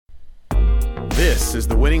This is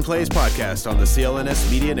the Winning Plays Podcast on the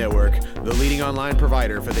CLNS Media Network, the leading online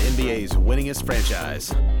provider for the NBA's winningest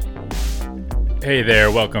franchise. Hey there,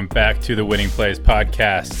 welcome back to the Winning Plays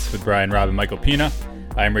Podcast with Brian, Rob, and Michael Pina.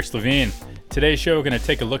 I'm Rich Levine. Today's show, we're going to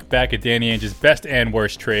take a look back at Danny Ainge's best and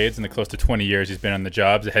worst trades in the close to 20 years he's been on the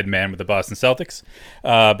job as a head man with the Boston Celtics.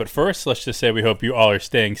 But first, let's just say we hope you all are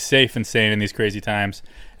staying safe and sane in these crazy times.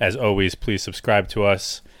 As always, please subscribe to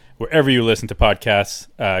us wherever you listen to podcasts.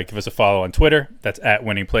 Give us a follow on Twitter. That's at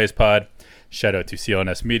Winning Plays Pod. Shout out to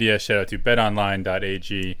CLNS Media. Shout out to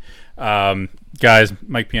betonline.ag. Guys,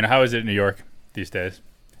 Mike Pina, how is it in New York these days?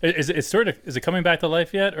 Is it coming back to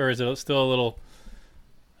life yet, or is it still a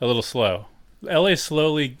little slow? LA is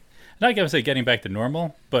slowly, not going to say getting back to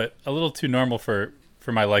normal, but a little too normal for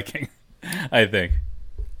my liking, I think.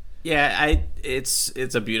 Yeah, it's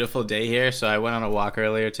a beautiful day here, so I went on a walk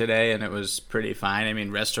earlier today, and it was pretty fine. I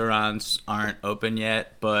mean, restaurants aren't open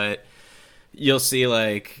yet, but you'll see,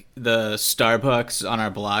 like, the Starbucks on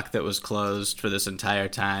our block that was closed for this entire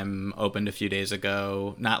time opened a few days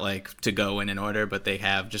ago. Not, like, to go in and order, but they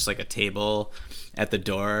have just, like, a table at the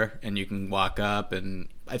door, and you can walk up, and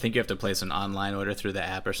I think you have to place an online order through the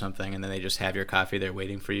app or something, and then they just have your coffee there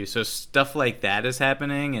waiting for you. So stuff like that is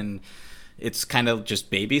happening, and it's kind of just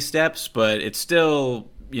baby steps, but it's still,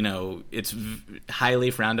 you know, it's highly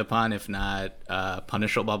frowned upon, if not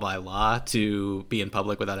punishable by law, to be in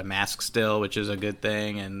public without a mask still, which is a good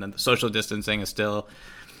thing. And the social distancing is still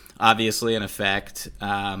obviously in effect.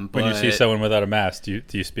 When you see someone without a mask, do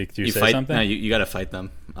you say fight, something? No, you got to fight them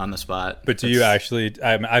on the spot. But you actually,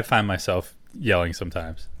 I find myself yelling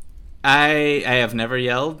sometimes. I have never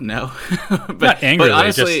yelled, no. But, not angrily, but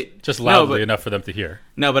honestly, just loudly no, enough for them to hear.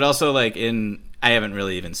 No, but also, like, I haven't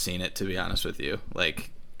really even seen it, to be honest with you. Like,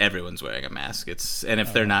 everyone's wearing a mask. And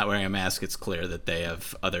if they're not wearing a mask, it's clear that they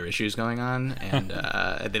have other issues going on, and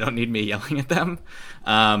they don't need me yelling at them.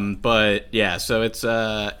 But yeah, so it's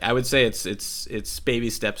I would say it's baby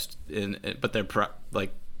steps, but they're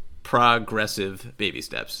progressive baby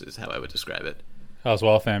steps is how I would describe it. How's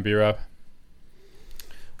Waltham, B-Rob?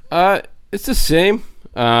 It's the same.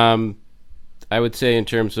 I would say in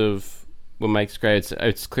terms of what Mike described,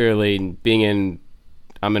 it's clearly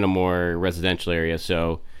I'm in a more residential area,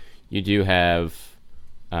 so you do have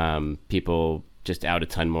people just out a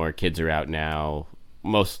ton more. Kids are out now,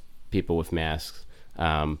 most people with masks,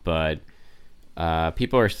 but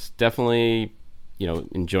people are definitely,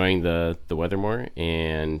 enjoying the weather more,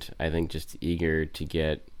 and I think just eager to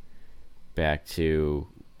get back to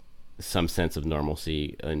some sense of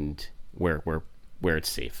normalcy and where it's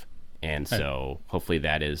safe. And so hopefully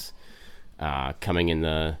that is coming in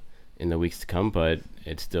the weeks to come, but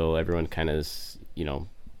it's still, everyone kind of is,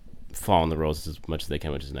 following the rules as much as they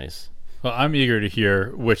can, which is nice. Well, I'm eager to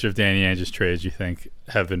hear which of Danny Ainge's trades you think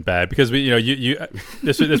have been bad, because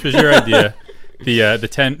this was your idea.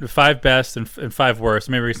 The 5 best and 5 worst.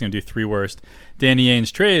 Maybe we're just going to do 3 worst Danny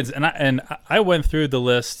Ainge trades, and I went through the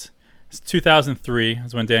list. It's 2003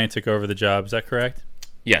 is when Danny took over the job. Is that correct?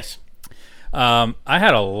 Yes. I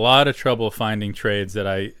had a lot of trouble finding trades that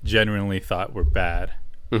I genuinely thought were bad.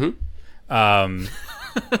 Mm-hmm. I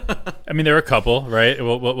mean, there were a couple, right?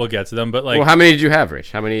 We'll get to them, but like, well, how many did you have,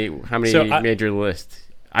 Rich? How many made your list?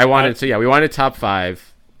 We wanted top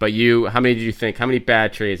 5, but how many did you think? How many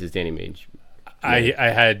bad trades has Danny made? I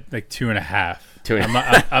had like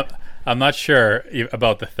 2.5. I'm not sure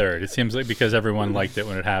about the third. It seems like because everyone liked it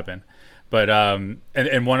when it happened. But and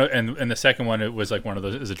the second one, it was like one of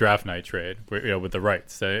those, is a draft night trade where, with the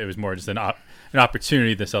rights. It was more just an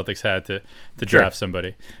opportunity the Celtics had to draft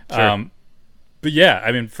somebody. Sure. But yeah,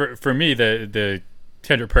 I mean, for me, the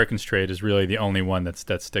Kendrick Perkins trade is really the only one that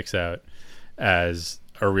sticks out as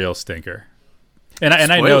a real stinker. And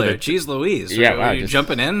I know that. Jeez Louise. Yeah, are you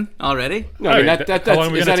jumping in already? No, I mean, how long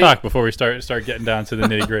are we going to talk before we start getting down to the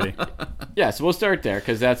nitty gritty? Yeah, so we'll start there,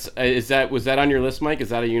 because was that on your list, Mike? Is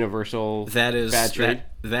that a universal bad trade?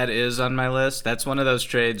 That is on my list. That's one of those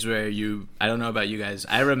trades where I don't know about you guys.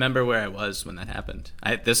 I remember where I was when that happened.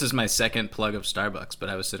 This is my second plug of Starbucks, but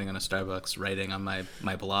I was sitting on a Starbucks writing on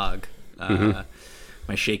my blog.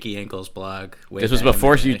 My Shaky Ankles blog. This was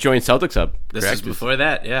before you joined Celtics Hub. This was before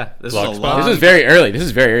that, yeah. This is very early. This is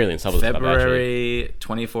very early in Celtics Hub. February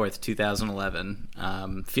 24th,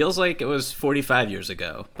 2011. Feels like it was 45 years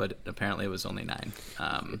ago, but apparently it was only 9.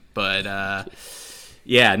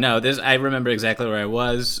 Yeah, no. I remember exactly where I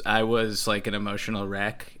was. I was like an emotional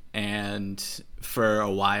wreck, and for a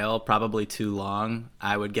while, probably too long,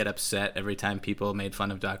 I would get upset every time people made fun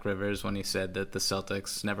of Doc Rivers when he said that the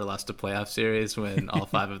Celtics never lost a playoff series when all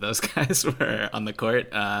 5 of those guys were on the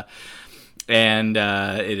court. And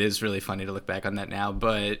it is really funny to look back on that now,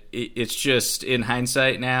 but it's just in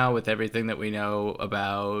hindsight now with everything that we know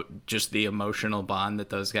about just the emotional bond that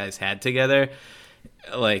those guys had together.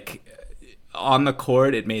 Like on the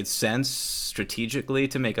court, it made sense strategically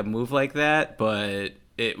to make a move like that, but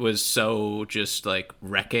it was so just like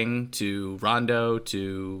wrecking to Rondo,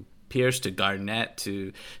 to Pierce, to Garnett,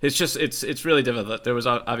 to it's really difficult. There was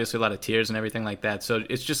obviously a lot of tears and everything like that. So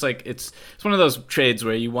it's just like it's one of those trades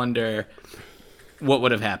where you wonder what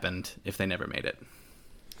would have happened if they never made it.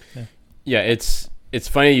 Yeah, it's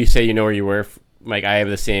funny you say you know where you were. Like I have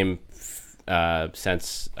the same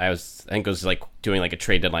sense. I think it was like doing like a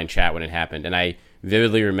trade deadline chat when it happened, and I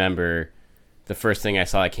vividly remember the first thing I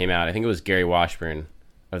saw that came out. I think it was Gary Washburn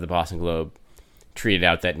of the Boston Globe tweeted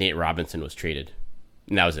out that Nate Robinson was traded,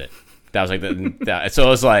 and that was it. That was like so it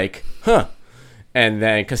was like, huh. And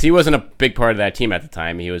then because he wasn't a big part of that team at the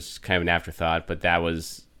time, he was kind of an afterthought. But that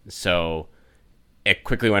was so. It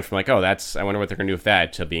quickly went from like, oh, I wonder what they're gonna do with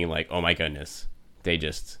that, to being like, oh my goodness, they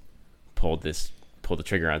just pulled the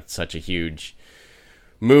trigger on such a huge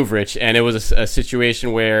move, Rich. And it was a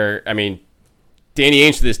situation where, I mean, Danny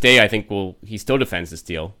Ainge to this day, I think he still defends this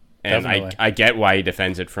deal, and I get why he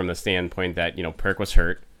defends it from the standpoint that Perk was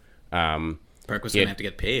hurt. Perk was gonna have to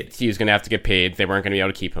get paid. He was gonna have to get paid. They weren't gonna be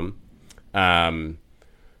able to keep him.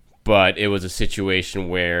 But it was a situation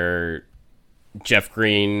where Jeff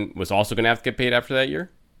Green was also going to have to get paid after that year,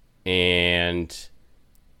 and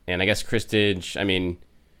I guess Christidge. I mean,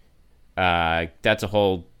 that's a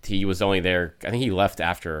whole. He was only there. I think he left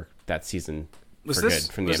after that season for good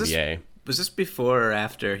from the NBA. Was this before or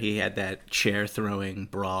after he had that chair throwing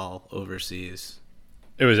brawl overseas?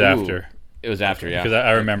 It was after. It was after, yeah. Because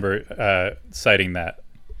I remember citing that.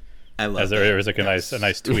 I love that. There was like a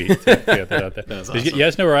nice tweet. To get that out there. That was Did awesome. you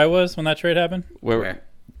guys know where I was when that trade happened? Where?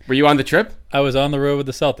 Were you on the trip? I was on the road with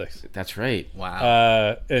the Celtics. That's right.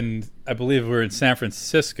 Wow. And I believe we were in San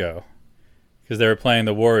Francisco because they were playing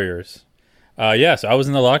the Warriors. So I was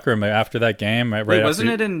in the locker room after that game. Wait, wasn't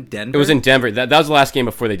it in Denver? It was in Denver. That was the last game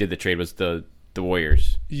before they did the trade. Was the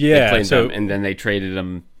Warriors? Yeah. They played them, and then they traded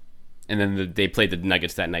them, and then they played the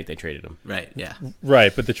Nuggets that night. They traded them. Right. Yeah.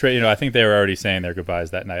 Right, but the trade. I think they were already saying their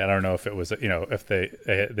goodbyes that night. I don't know if it was, if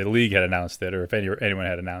the league had announced it or if anyone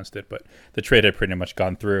had announced it, but the trade had pretty much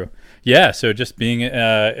gone through. Yeah. So just being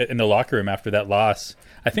in the locker room after that loss.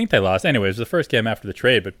 I think they lost. Anyway, it was the first game after the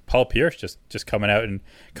trade, but Paul Pierce just coming out and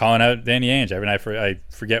calling out Danny Ainge. I mean, I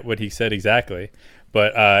forget what he said exactly,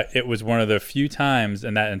 but it was one of the few times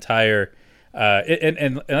in that entire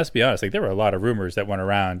and let's be honest, like there were a lot of rumors that went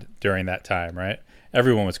around during that time, right?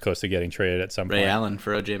 Everyone was close to getting traded at some point. Ray Allen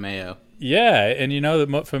for OJ Mayo. Yeah, and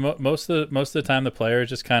for most of the time, the players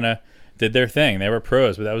just kind of did their thing. They were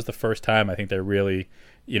pros, but that was the first time I think they really,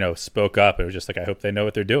 spoke up. It was just like, I hope they know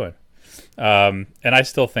what they're doing. And I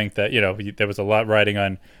still think that there was a lot riding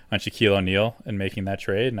on Shaquille O'Neal in making that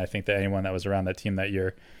trade, and I think that anyone that was around that team that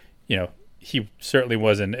year, he certainly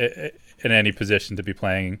wasn't in any position to be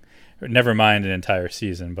playing. Never mind an entire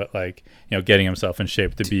season, but getting himself in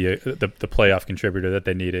shape to be the playoff contributor that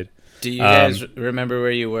they needed. Do you guys remember where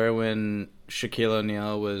you were when Shaquille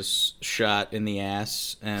O'Neal was shot in the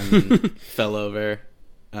ass and fell over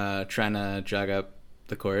trying to jog up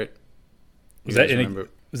the court? Was that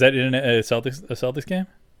in a Celtics game?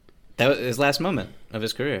 That was his last moment of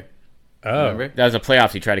his career. Oh, remember? That was a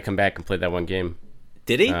playoff. He tried to come back and play that one game.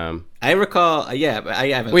 Did he? I recall. Yeah, but I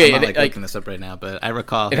haven't. Wait, I'm not looking this up right now, but I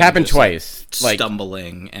recall it happened twice.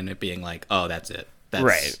 Stumbling and it being like, "Oh, that's it. That's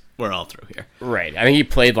right. We're all through here." Right. I think he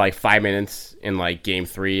played 5 minutes in Game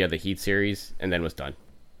 3 of the Heat series, and then was done.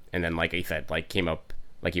 And then, like he said, came up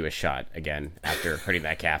like he was shot again after hurting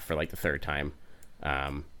that calf for the third time.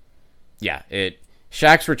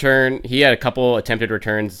 Shaq's return. He had a couple attempted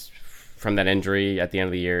returns from that injury at the end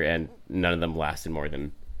of the year, and none of them lasted more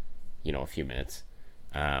than a few minutes.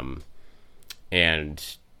 And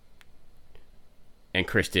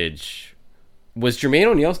Christidge, was Jermaine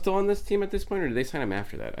O'Neal still on this team at this point, or did they sign him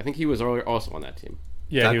after that? I think he was also on that team.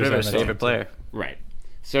 Yeah, he was Rivers' favorite player. Right.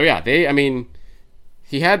 So yeah,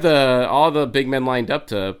 he had all the big men lined up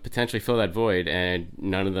to potentially fill that void, and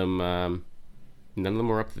none of them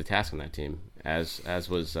were up to the task on that team, as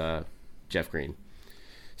was Jeff Green.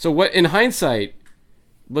 So what, in hindsight,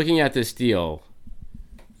 looking at this deal,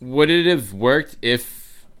 would it have worked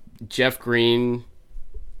if Jeff Green,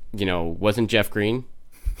 wasn't Jeff Green,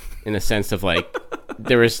 in the sense of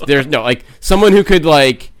there's no someone who could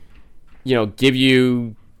give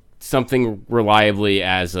you something reliably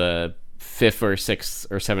as a 5th or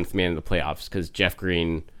 6th or 7th man in the playoffs, because Jeff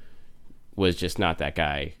Green was just not that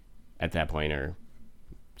guy at that point, or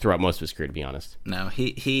throughout most of his career, to be honest. No,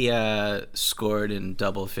 he scored in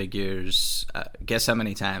double figures. Guess how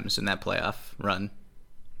many times in that playoff run?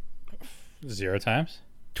 0 times?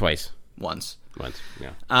 Twice. Once,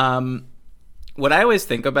 yeah. What I always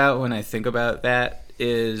think about when I think about that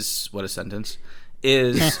is, what a sentence,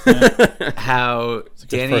 is how It's like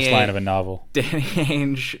the first line of a novel. Danny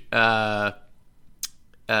Ainge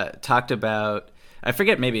talked about, I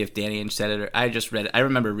forget maybe if Danny Ainge said it or I just read it. I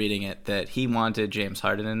remember reading it that he wanted James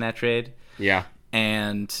Harden in that trade. Yeah.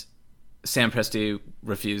 And Sam Presti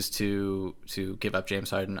refused to give up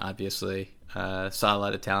James Harden, obviously. Saw a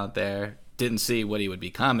lot of talent there. Didn't see what he would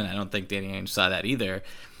become, and I don't think Danny Ainge saw that either.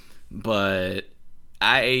 But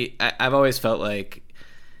I've always felt like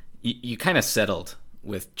you kind of settled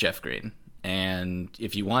with Jeff Green. And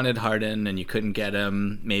if you wanted Harden and you couldn't get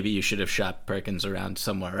him, maybe you should have shopped Perkins around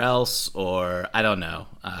somewhere else, or I don't know.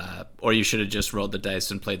 Or you should have just rolled the dice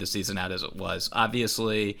and played the season out as it was.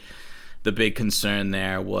 Obviously, the big concern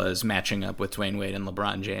there was matching up with Dwayne Wade and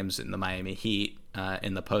LeBron James in the Miami Heat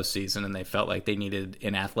in the postseason, and they felt like they needed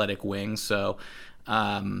an athletic wing. So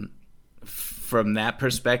from that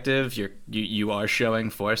perspective, you are showing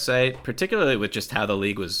foresight, particularly with just how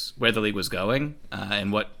where the league was going,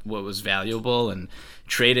 and what was valuable, and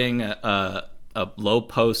trading a low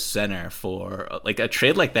post center for like a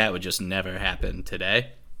trade like that would just never happen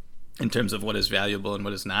today, in terms of what is valuable and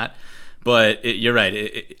what is not. But you're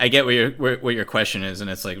right. I get what your question is, and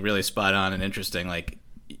it's like really spot on and interesting. Like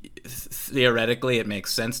theoretically, it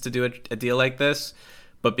makes sense to do a deal like this,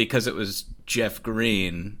 but because it was Jeff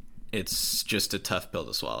Green, it's just a tough pill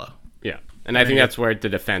to swallow. Yeah. And I think that's where the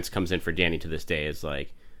defense comes in for Danny to this day, is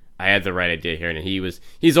like, I had the right idea here. And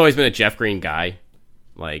he's always been a Jeff Green guy,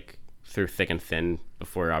 like through thick and thin,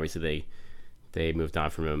 before obviously they moved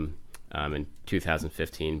on from him in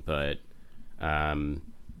 2015. But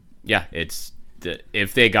yeah,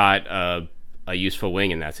 if they got a useful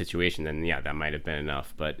wing in that situation, then yeah, that might have been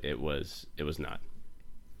enough, but it was not.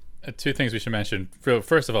 2 things we should mention.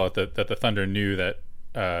 First of all, that the Thunder knew that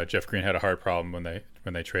Jeff Green had a heart problem when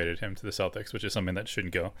they traded him to the Celtics, which is something that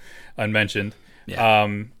shouldn't go unmentioned. Yeah.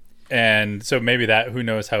 And so maybe that, who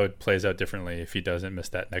knows how it plays out differently if he doesn't miss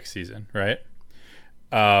that next season, right?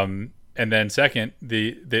 And then second,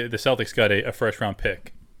 the Celtics got a first round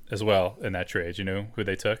pick as well in that trade. You know who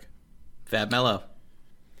they took? Fab Melo.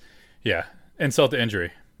 Yeah, insult to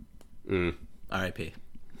injury. R.I.P.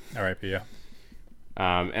 R.I.P. Yeah.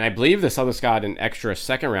 And I believe the Celtics got an extra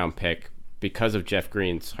second round pick because of Jeff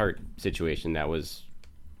Green's heart situation that was,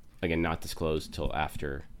 again, not disclosed till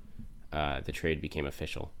after the trade became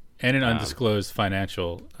official. And an undisclosed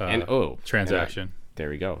financial transaction. There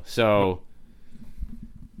we go. So,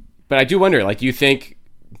 but I do wonder, like, you think,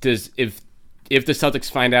 if the Celtics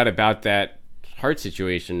find out about that heart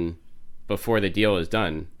situation before the deal is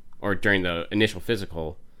done, or during the initial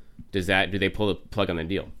physical, do they pull the plug on the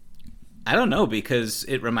deal? I don't know, because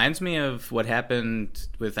it reminds me of what happened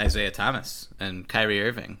with Isaiah Thomas and Kyrie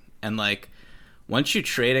Irving. And like, once you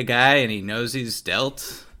trade a guy and he knows he's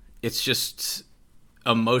dealt, it's just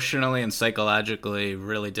emotionally and psychologically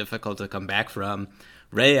really difficult to come back from.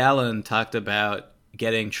 Ray Allen talked about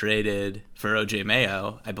getting traded for OJ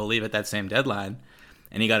Mayo, I believe at that same deadline,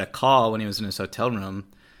 and he got a call when he was in his hotel room,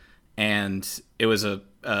 and it was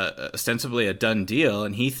ostensibly a done deal,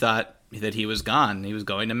 and he thought that he was gone. He was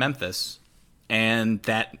going to Memphis, and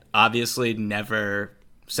that obviously never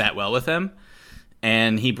sat well with him,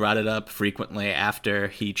 and he brought it up frequently after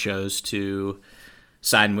he chose to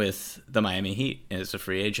sign with the Miami Heat as a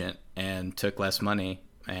free agent and took less money,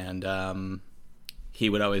 and he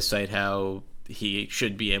would always cite how he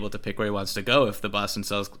should be able to pick where he wants to go. If the Boston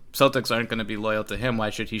Celtics aren't going to be loyal to him, why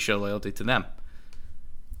should he show loyalty to them?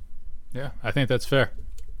 Yeah, I think that's fair.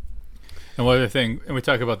 And one other thing, and we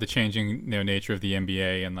talk about the changing nature of the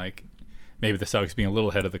NBA and like maybe the Celtics being a little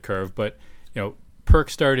ahead of the curve, but Perk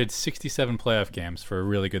started 67 playoff games for a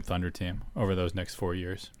really good Thunder team over those next 4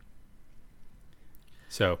 years.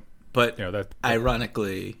 So, but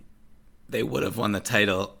ironically, they would have won the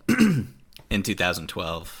title in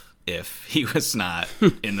 2012 if he was not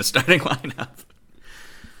in the starting lineup.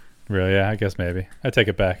 Really? Yeah, I guess maybe. I take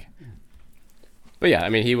it back. But yeah, I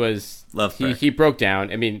mean, he broke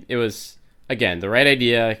down. I mean, it was, again, the right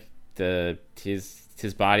idea.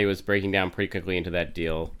 His body was breaking down pretty quickly into that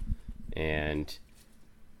deal,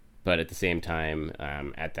 but at the same time,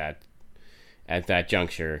 at that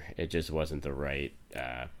juncture, it just wasn't the right.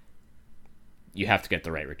 You have to get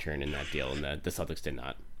the right return in that deal, and the Celtics did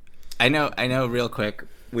not. I know. Real quick,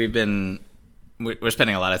 we're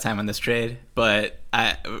spending a lot of time on this trade, but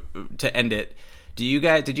to end it, Did you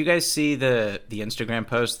guys see the Instagram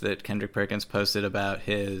post that Kendrick Perkins posted about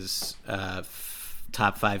his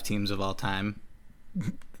top 5 teams of all time?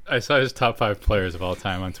 I saw his top 5 players of all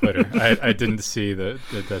time on Twitter. I didn't see the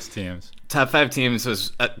best teams. Top 5 teams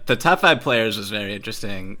was the top 5 players was very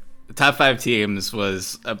interesting. The top 5 teams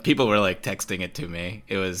was people were like texting it to me.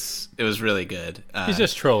 It was really good. He's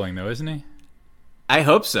just trolling though, isn't he? I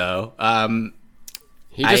hope so.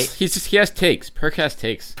 He has takes. Perk has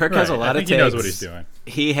takes. Perk has a lot of takes. He knows what he's doing.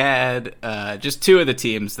 He had just 2 of the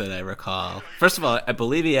teams that I recall. First of all, I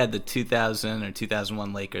believe he had the 2000 or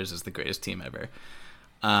 2001 Lakers as the greatest team ever.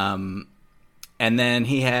 And then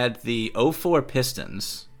he had the 04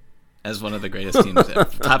 Pistons as one of the greatest teams ever,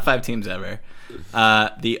 top 5 teams ever.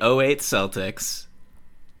 The 08 Celtics,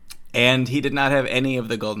 and he did not have any of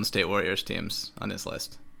the Golden State Warriors teams on his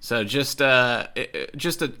list. So just a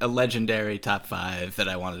legendary top 5 that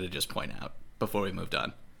I wanted to just point out before we moved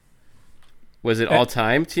on. Was it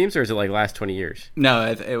all-time teams, or is it like last 20 years? No,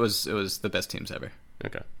 it was the best teams ever.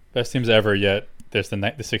 Okay. Best teams ever, yet there's the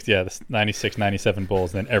 96, 97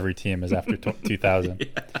 Bulls, and then every team is after 2000.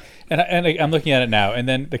 Yeah. And I'm looking at it now, and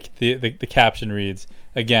then the caption reads,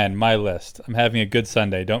 again, my list. I'm having a good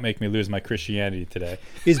Sunday. Don't make me lose my Christianity today.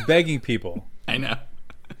 He's begging people. I know.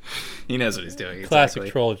 He knows what he's doing.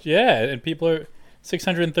 Classic troll. Yeah, and people are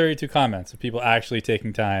 632 comments of people actually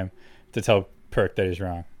taking time to tell Perk that he's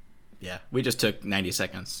wrong. Yeah, we just took 90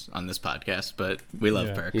 seconds on this podcast, but we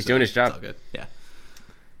love Perk. He's doing his job. It's all good. Yeah.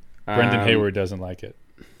 Brendan Hayward doesn't like it.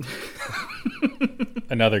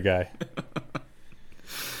 Another guy.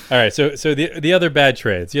 All right, so the other bad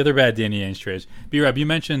trades, the other bad Danny Ainge trades. B-Rob, you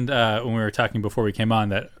mentioned when we were talking before we came on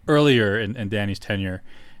that earlier in Danny's tenure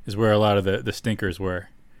is where a lot of the stinkers were.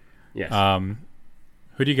 Yes.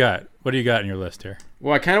 Who do you got? What do you got in your list here?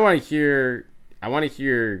 Well, I kind of want to hear.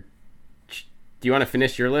 Do you want to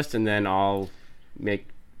finish your list and then I'll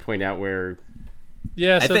point out where?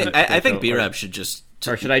 Yeah, so I think B-Rob should just.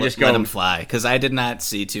 Or should I just let go him fly? Because I did not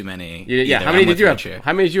see too many. Yeah. How many did you have?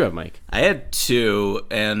 How many did you have, Mike? I had 2,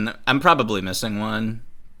 and I'm probably missing one.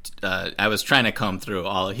 I was trying to comb through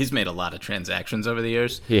all. He's made a lot of transactions over the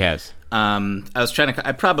years. He has.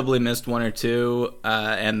 I probably missed 1 or 2,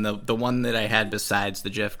 and the one that I had besides the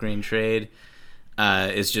Jeff Green trade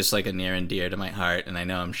is just like a near and dear to my heart. And I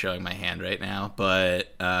know I'm showing my hand right now,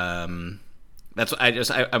 but that's what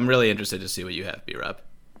I'm really interested to see what you have, B-Rob.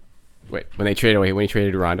 Wait, when he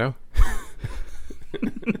traded Rondo?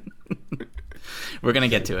 We're gonna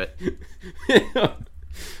get to it.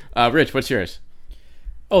 Rich, what's yours?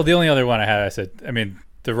 Oh, the only other one I had,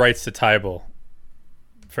 the rights to Tybal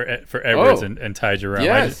for Edwards and Ty Jerome.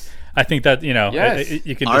 Yes. I think that, you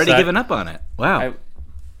can already given up on it. Wow.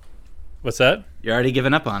 What's that? You're already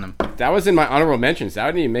giving up on him. That was in my honorable mentions. That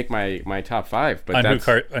wouldn't even make my top 5. But on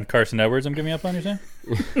Carson Edwards I'm giving up on, you're saying?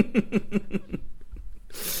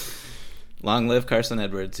 Long live Carson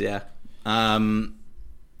Edwards, yeah. I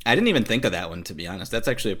didn't even think of that one, to be honest. That's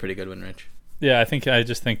actually a pretty good one, Rich. Yeah, I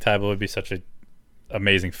just think Tybal would be such an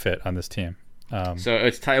amazing fit on this team. So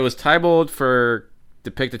it was Tybal for the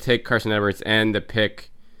pick to take Carson Edwards and the pick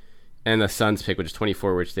and the Suns pick, which is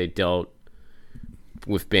 24, which they dealt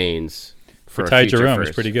with Baines for Ty Jerome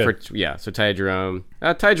was pretty good. So Ty Jerome.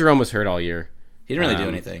 Ty Jerome was hurt all year. He didn't really do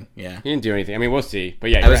anything. Yeah, he didn't do anything. I mean, we'll see. But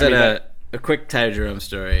yeah, I was at a quick Ty Jerome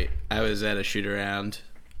story. I was at a shoot-around,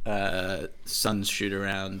 Suns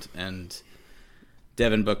shoot-around, and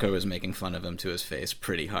Devin Booker was making fun of him to his face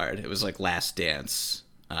pretty hard. It was like Last Dance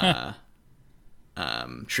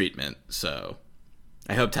treatment. So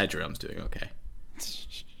I hope Ty Jerome's doing okay.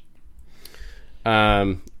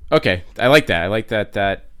 Okay, I like that. I like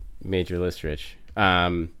that made your list, Rich.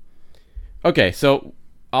 Okay, so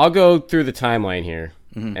I'll go through the timeline here,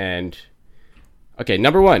 and okay,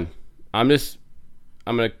 number 1. I'm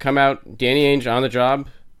gonna come out. Danny Ainge on the job.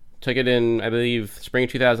 Took it in, I believe, spring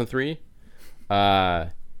 2003.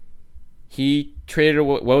 He traded.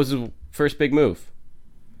 What was his first big move?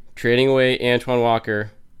 Trading away Antoine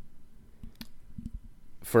Walker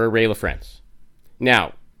for Ray LaFrance.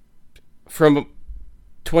 Now, from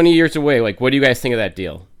 20 years away, like, what do you guys think of that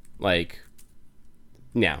deal? Like,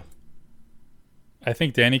 now. I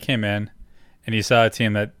think Danny came in and he saw a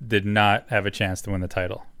team that did not have a chance to win the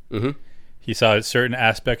title. Mm-hmm. He saw certain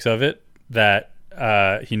aspects of it that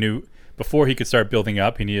he knew before he could start building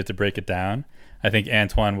up, he needed to break it down. I think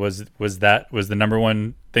Antoine was the number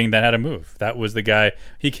one thing that had to move. That was the guy.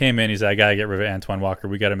 He came in. He said, "I gotta get rid of Antoine Walker.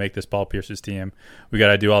 We got to make this Paul Pierce's team. We got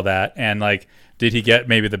to do all that." And like, did he get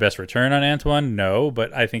maybe the best return on Antoine? No,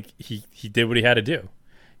 but I think he did what he had to do.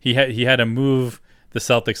 He had to move the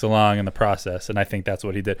Celtics along in the process, and I think that's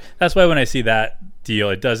what he did. That's why when I see that deal,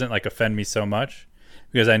 it doesn't like offend me so much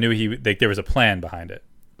because I knew there was a plan behind it.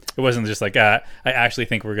 It wasn't just like I actually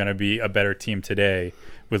think we're going to be a better team today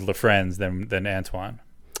with LaFrentz than Antoine.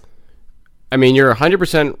 I mean, you're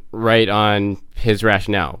 100% right on his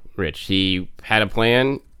rationale, Rich. He had a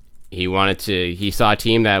plan. He saw a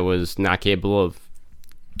team that was not capable of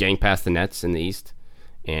getting past the Nets in the East.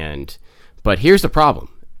 But here's the problem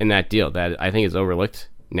in that deal that I think is overlooked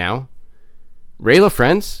now. Ray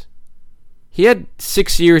LaFrentz, he had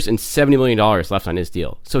 6 years and $70 million left on his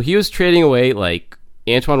deal. So he was trading away like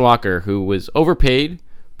Antoine Walker, who was overpaid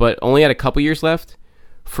but only had a couple years left,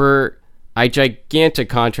 for a gigantic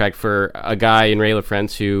contract for a guy in Ray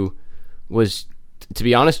LaFrentz who was, to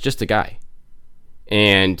be honest, just a guy.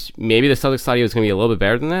 And maybe the Celtics thought he was going to be a little bit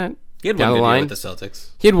better than that. He had one good year with the Celtics.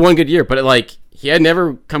 He had one good year, but he had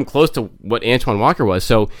never come close to what Antoine Walker was.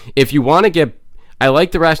 So if you want to get, I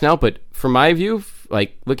like the rationale, but from my view,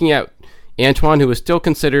 like looking at Antoine, who was still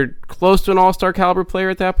considered close to an all-star caliber player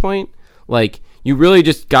at that point, like you really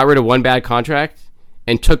just got rid of one bad contract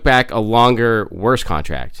and took back a longer, worse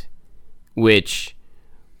contract, which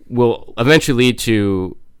will eventually lead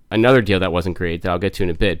to another deal that wasn't great that I'll get to in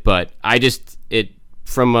a bit. But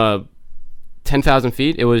from 10,000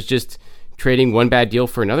 feet, it was just trading one bad deal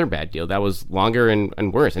for another bad deal that was longer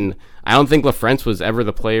and worse. And I don't think LaFrentz was ever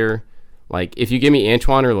the player. Like, if you give me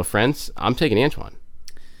Antoine or LaFrentz, I'm taking Antoine.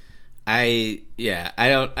 I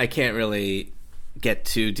can't really get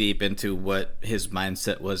too deep into what his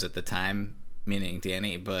mindset was at the time, meaning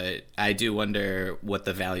Danny, but I do wonder what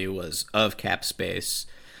the value was of cap space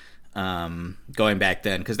going back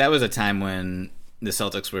then, because that was a time when the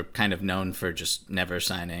Celtics were kind of known for just never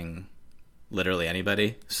signing literally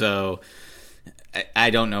anybody. So I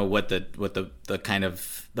don't know what the kind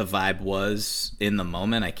of the vibe was in the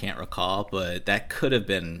moment. I can't recall, but that could have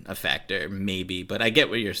been a factor, maybe. But I get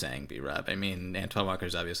what you're saying, B-Rob. I mean, Antoine Walker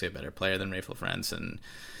is obviously a better player than Ray LaFrentz, and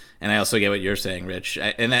I also get what you're saying, Rich.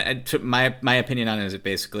 My opinion on it is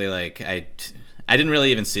basically like I didn't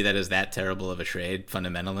really even see that as that terrible of a trade.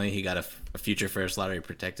 Fundamentally, he got a future first lottery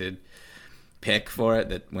protected pick for it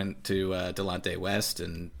that went to Delonte West,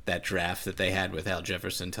 and that draft that they had with Al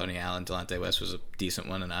Jefferson, Tony Allen, Delonte West was a decent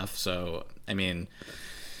one enough. So, I mean,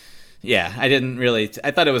 yeah,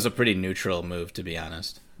 I thought it was a pretty neutral move, to be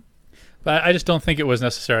honest. But I just don't think it was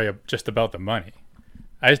necessarily just about the money.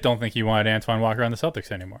 I just don't think you wanted Antoine Walker on the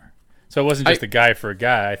Celtics anymore. So it wasn't just a guy for a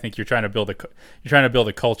guy. I think you're trying to build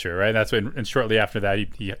a culture, right? That's what. And shortly after that,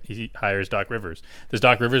 he hires Doc Rivers. Does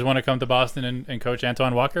Doc Rivers want to come to Boston and coach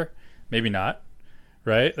Antoine Walker? Maybe not,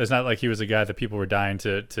 right? It's not like he was a guy that people were dying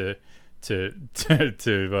to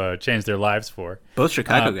change their lives for. Both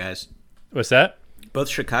Chicago guys. What's that? Both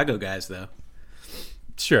Chicago guys, though.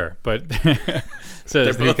 Sure, but so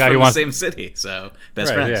they're both from the same city, so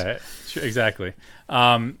best friends. Yeah, sure, exactly.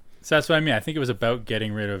 So that's what I mean. I think it was about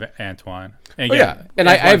getting rid of Antoine. And again, and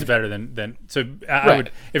Antoine's better than. So I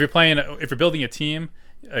would, if you're building a team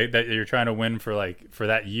that you're trying to win for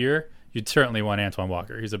that year, you'd certainly want Antoine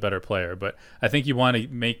Walker. He's a better player, but I think you want to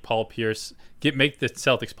make Paul Pierce make the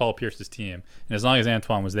Celtics Paul Pierce's team. And as long as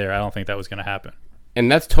Antoine was there, I don't think that was going to happen.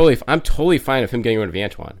 And I'm totally fine with him getting rid of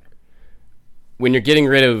Antoine. When you're getting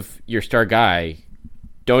rid of your star guy,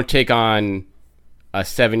 don't take on a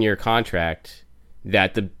 7-year contract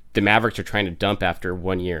that the Mavericks are trying to dump after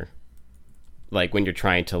 1 year. Like when you're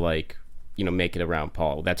trying to make it around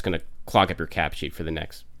Paul, that's going to clog up your cap sheet for the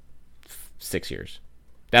next 6 years.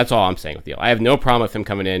 That's all I'm saying with the deal. I have no problem with him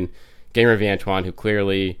coming in, getting rid of Antoine, who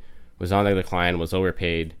clearly was on the decline, was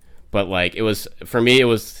overpaid. But for me, it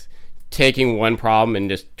was taking one problem and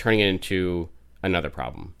just turning it into another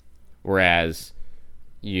problem. Whereas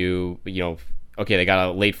okay, they got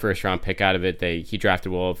a late first round pick out of it. He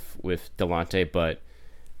drafted well with Delonte, but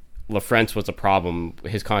LaFrentz was a problem.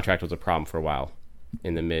 His contract was a problem for a while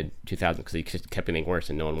in the mid 2000s because he just kept getting worse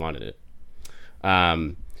and no one wanted it.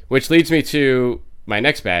 Which leads me to my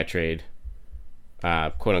next bad trade,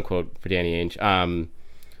 quote unquote, for Danny Ainge.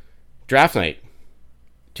 Draft night,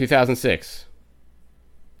 2006.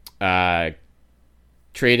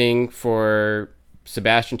 Trading for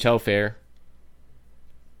Sebastian Telfair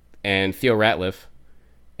and Theo Ratliff,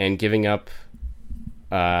 and giving up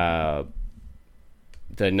the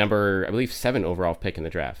number, I believe, 7 overall pick in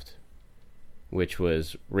the draft, which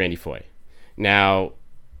was Randy Foye. Now,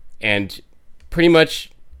 and pretty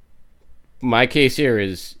much my case here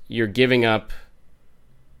is you're giving up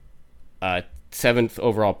a 7th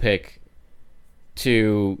overall pick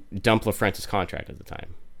to dump LaFrentz's contract at the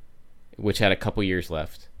time, which had a couple years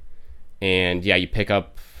left. And yeah, you pick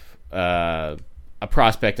up a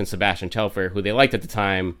prospect in Sebastian Telfair, who they liked at the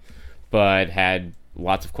time, but had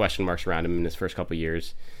lots of question marks around him in his first couple of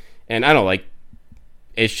years. And I don't know, like,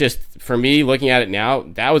 it's just, for me, looking at it now,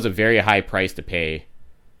 that was a very high price to pay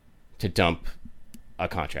to dump a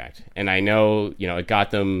contract. And I know, it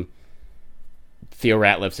got them Theo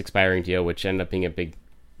Ratliff's expiring deal, which ended up being a big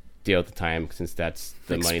deal at the time, since that's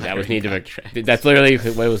the money that was needed. That's literally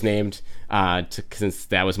what it was named, since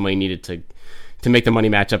that was money needed to make the money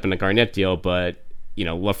match up in the Garnett deal. But,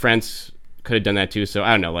 LaFrance could have done that too. So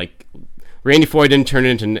I don't know, like, Randy Foye didn't turn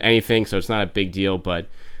it into anything, so it's not a big deal. But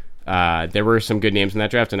there were some good names in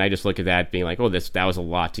that draft, and I just look at that being like, oh, that was a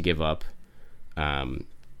lot to give up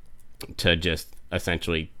to just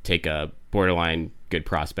essentially take a borderline good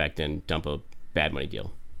prospect and dump a bad money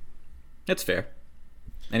deal. That's fair.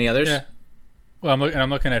 Any others? Yeah. Well, I'm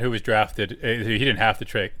looking at who was drafted. He didn't have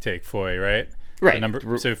to take Foye, right? Right.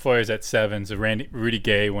 So Foye is at 7. So Rudy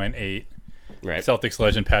Gay went 8. Right. Celtics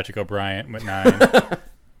legend Patrick O'Brien went 9.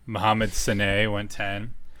 Mohamed Sané went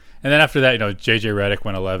 10. And then after that, JJ Redick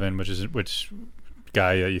went 11, which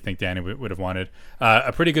guy you think Danny would have wanted.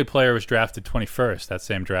 A pretty good player was drafted 21st, that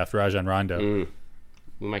same draft, Rajon Rondo.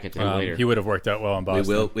 We might get to him later. He would have worked out well in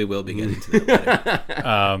Boston. We will be getting to that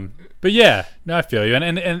later. But yeah, no, I feel you, and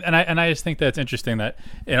I just think that's interesting that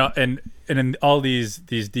and in all these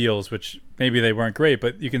deals, which maybe they weren't great,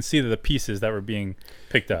 but you can see that the pieces that were being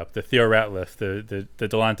picked up, the Theo Ratliff, the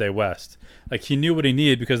Delonte West, like he knew what he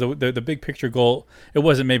needed, because the big picture goal, it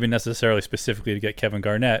wasn't maybe necessarily specifically to get Kevin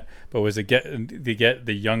Garnett, but was to get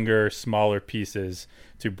the younger, smaller pieces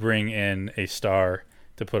to bring in a star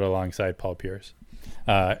to put alongside Paul Pierce,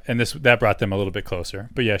 and that brought them a little bit closer.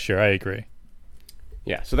 But yeah, sure, I agree.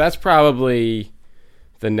 Yeah, so that's probably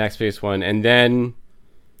the next biggest one. And then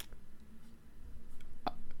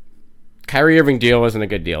Kyrie Irving deal wasn't a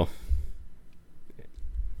good deal.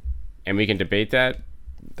 And we can debate that.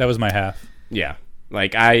 That was my half. Yeah.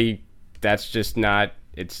 Like, that's just not,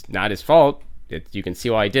 it's not his fault. You can see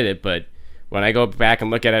why I did it, but when I go back and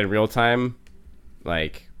look at it in real time,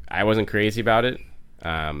 like, I wasn't crazy about it.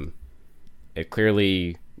 It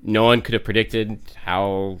clearly, no one could have predicted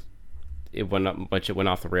how it went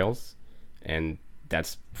off the rails, and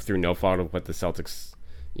that's through no fault of what the Celtics,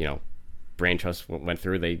 brain trust went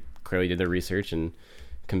through. They clearly did their research and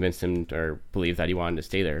convinced him, or believed that he wanted to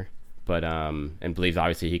stay there, but and believed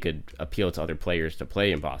obviously he could appeal to other players to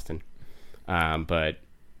play in Boston. But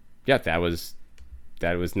yeah, that was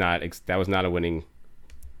not a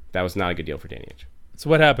good deal for Danny Ainge. So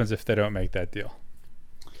what happens if they don't make that deal?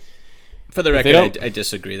 For the record, I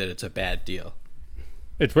disagree that it's a bad deal.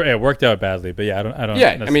 It worked out badly, but yeah, I don't.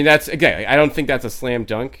 Yeah, I mean, that's, again, I don't think that's a slam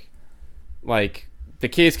dunk. Like, the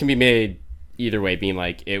case can be made either way, being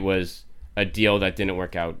like it was a deal that didn't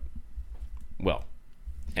work out well,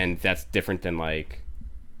 and that's different than like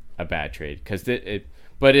a bad trade.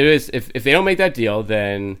 But it is, if they don't make that deal,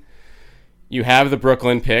 then you have the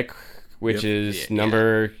Brooklyn pick, which is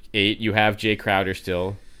number 8. You have Jay Crowder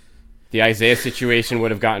still. The Isaiah situation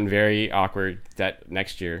would have gotten very awkward that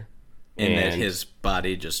next year. And that his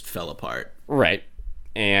body just fell apart. Right.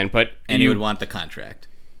 And he would want the contract.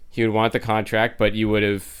 He would want the contract, but you would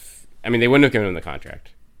have, I mean, they wouldn't have given him the contract.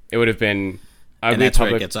 It would have been ugly. And that's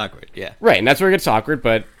where it gets awkward, yeah. Right, and that's where it gets awkward,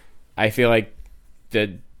 but I feel like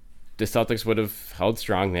the Celtics would have held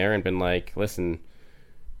strong there and been like, listen,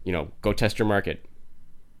 go test your market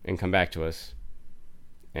and come back to us.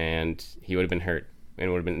 And he would have been hurt, and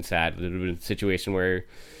it would have been sad. It would have been a situation where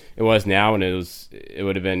it was now, and it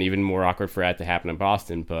would have been even more awkward for that to happen in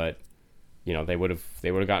Boston, but they would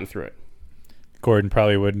have gotten through it. Gordon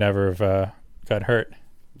probably would never have got hurt.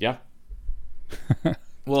 Yeah.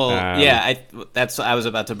 Well, yeah, I was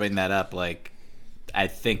about to bring that up. Like, I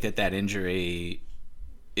think that injury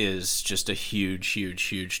is just a huge, huge,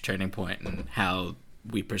 huge turning point in how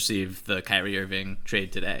we perceive the Kyrie Irving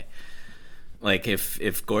trade today. Like,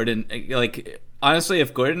 if Gordon, like, honestly,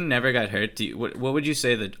 if Gordon never got hurt, what would you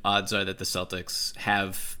say the odds are that the Celtics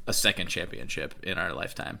have a second championship in our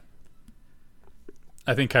lifetime?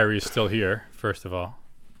 I think Kyrie is still here, first of all.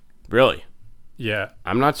 Really? Yeah.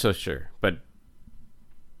 I'm not so sure, but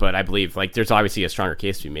I believe, like, there's obviously a stronger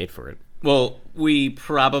case to be made for it. Well, we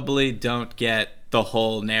probably don't get the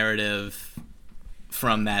whole narrative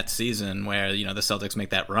from that season where, the Celtics make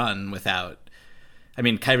that run without, I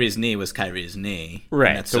mean, Kyrie's knee was Kyrie's knee.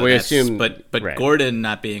 Right. So we assume, but right. Gordon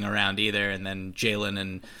not being around either, and then Jalen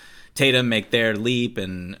and Tatum make their leap,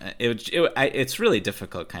 and it's really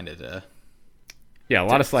difficult kind of to... Yeah, a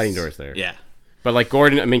lot of sliding doors there. Yeah. But like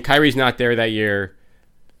Gordon, I mean, Kyrie's not there that year,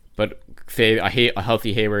 but say a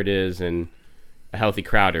healthy Hayward is, and a healthy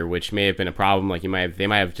Crowder, which may have been a problem. Like they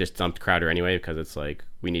might have just dumped Crowder anyway, because it's like,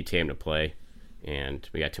 we need Tatum to play, and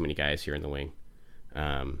we got too many guys here in the wing.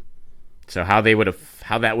 So how that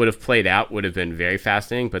would have played out would have been very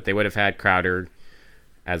fascinating. But they would have had Crowder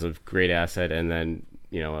as a great asset, and then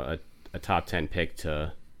a top 10 pick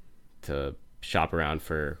to shop around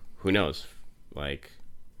for. Who knows, who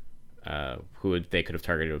they could have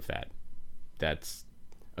targeted with that. That's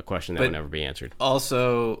a question that would never be answered.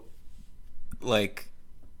 Also,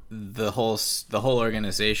 the whole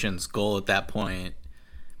organization's goal at that point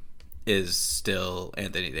is still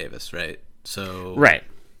Anthony Davis, right? So right,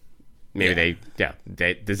 maybe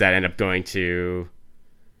does that end up going to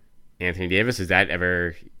Anthony Davis? Is that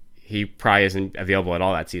ever? He probably isn't available at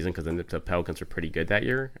all that season because the Pelicans were pretty good that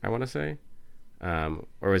year, I want to say.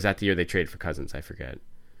 Or was that the year they traded for Cousins? I forget.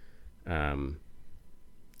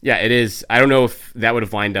 It is. I don't know if that would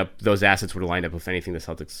have lined up. Those assets would have lined up with anything the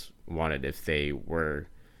Celtics wanted if they were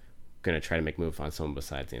going to try to make a move on someone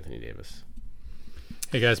besides Anthony Davis.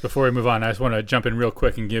 Hey guys, before we move on, I just want to jump in real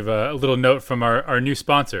quick and give a little note from our new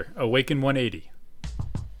sponsor, Awaken 180.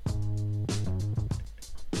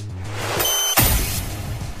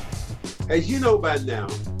 As you know by now,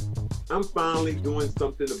 I'm finally doing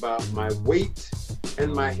something about my weight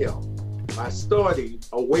and my health by starting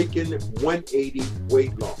Awaken 180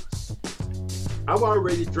 Weight Loss. I've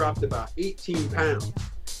already dropped about 18 pounds,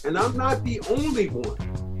 and I'm not the only one.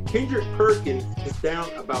 Kendrick Perkins is down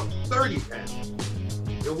about 30 pounds,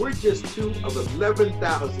 and we're just 2 of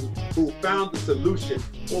 11,000 who found the solution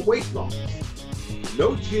for weight loss.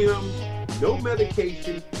 No gym, no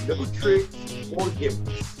medication, no tricks or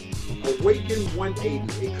gimmicks. Awaken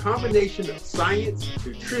 180, a combination of science,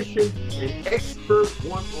 nutrition, and expert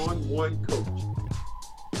one-on-one coaching.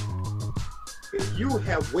 If you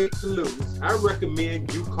have weight to lose, I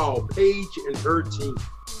recommend you call Paige and her team.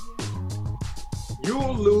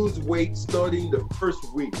 You'll lose weight starting the first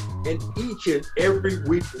week and each and every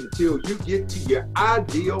week until you get to your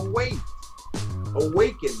ideal weight.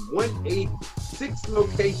 Awaken 180, 6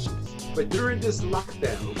 locations, but during this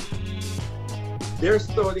lockdown, they're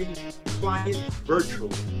starting clients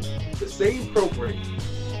virtually, the same program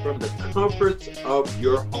from the comforts of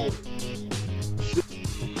your home.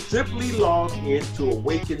 Simply log in to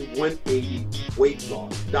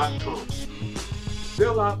awaken180weightloss.com.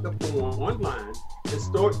 Fill out the form online and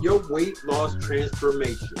start your weight loss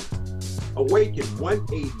transformation. Awaken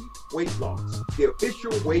 180 Weight Loss, the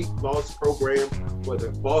official weight loss program for the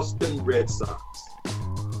Boston Red Sox.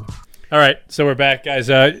 All right, so we're back, guys.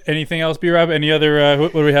 Anything else, B-Rob? Any other?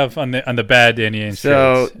 What do we have on the bad Danny Ainge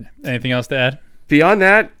trades? Anything else to add? Beyond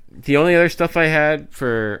that, the only other stuff I had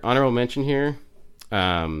for honorable mention here,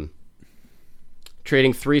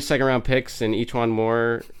 trading 3 second-round picks and each one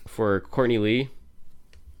more for Courtney Lee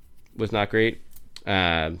was not great.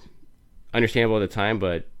 Understandable at the time,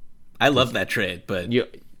 but I love that trade, but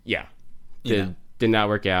did not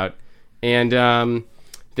work out. And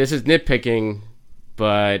this is nitpicking.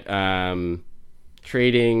 But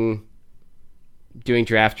doing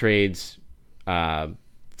draft trades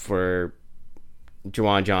for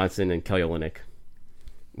Juwan Johnson and Kelly Olynyk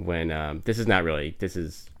when this is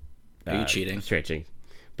are you cheating? Stretching,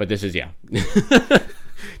 but this is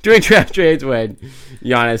doing draft trades when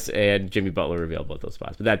Giannis and Jimmy Butler are available at those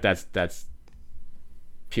spots. But that's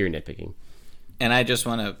pure nitpicking. And I just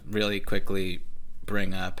want to really quickly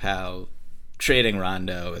bring up how trading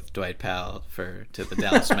Rondo with Dwight Powell to the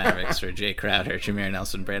Dallas Mavericks for Jay Crowder, Jameer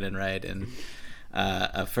Nelson, Brandon Wright, and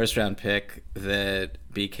a first-round pick that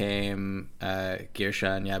became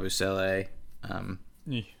Gershon Yabusele.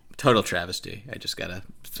 Total travesty. I just got to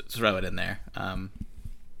throw it in there. On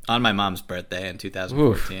my mom's birthday in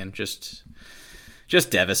 2014. Oof.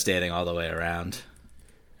 Just devastating all the way around.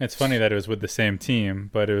 It's funny that it was with the same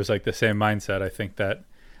team, but it was like the same mindset. I think that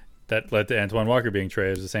led to Antoine Walker being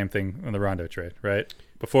traded. Is the same thing in the Rondo trade, right?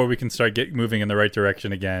 Before we can start moving in the right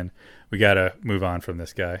direction again, we got to move on from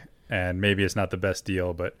this guy. And maybe it's not the best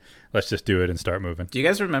deal, but let's just do it and start moving. Do you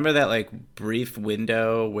guys remember that brief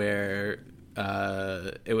window where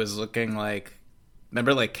it was looking like,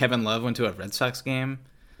 remember Kevin Love went to a Red Sox game?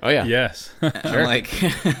 Oh yeah. Yes. Sure.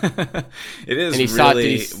 It is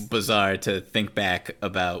really bizarre to think back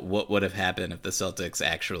about what would have happened if the Celtics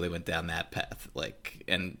actually went down that path.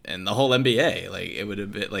 And the whole NBA, it would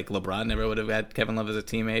have been LeBron never would have had Kevin Love as a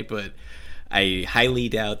teammate, but I highly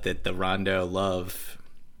doubt that the Rondo Love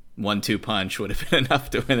 1-2 punch would have been enough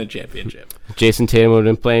to win a championship. Jason Tatum would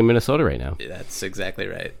have been playing Minnesota right now. That's exactly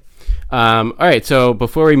right. All right, so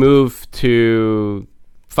before we move to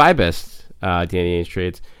 5 best Danny Ainge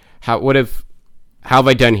trades, how have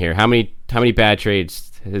I done here? How many bad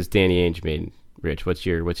trades has Danny Ainge made? Rich, what's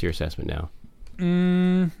your assessment now?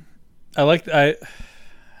 I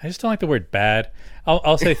just don't like the word bad.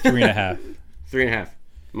 I'll say 3.5. 3.5.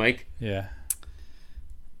 Mike? Yeah.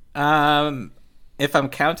 If I'm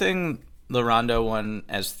counting the Rondo one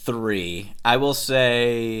as 3, I will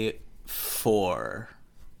say 4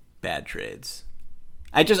 bad trades.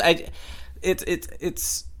 It's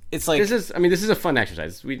like This is a fun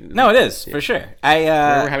exercise. No, it is for sure.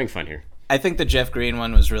 We're having fun here. I think the Jeff Green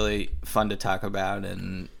one was really fun to talk about,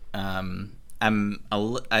 and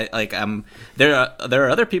there are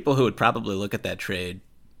other people who would probably look at that trade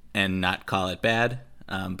and not call it bad,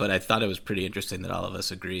 but I thought it was pretty interesting that all of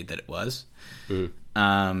us agreed that it was.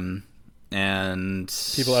 And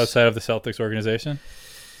People outside of the Celtics organization,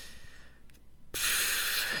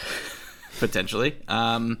 potentially.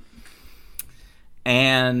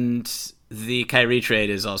 And the Kyrie trade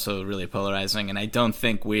is also really polarizing, and I don't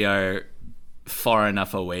think we are far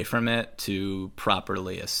enough away from it to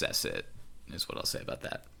properly assess it, is what I'll say about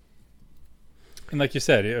that. and like you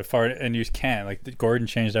said, and you can't. Like Gordon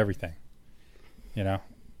changed everything. You know,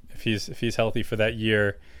 if he's healthy for that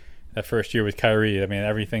year, that first year with Kyrie, I mean,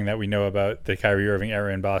 everything that we know about the Kyrie Irving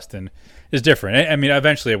era in Boston is different. I mean,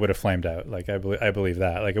 eventually it would have flamed out. Like I believe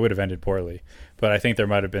that. Like it would have ended poorly, but I think there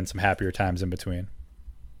might have been some happier times in between.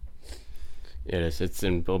 It is.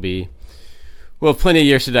 We'll have plenty of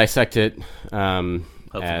years to dissect it. Hopefully,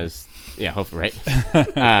 right?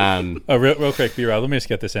 Real quick, B-Rob, let me just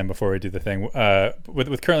get this in before we do the thing.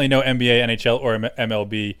 With currently no NBA, NHL, or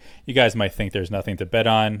MLB, you guys might think there's nothing to bet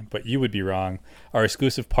on, but you would be wrong. Our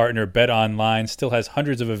exclusive partner, Bet Online, still has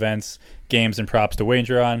hundreds of events, games, and props to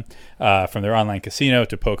wager on, from their online casino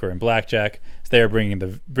to poker and blackjack. So they are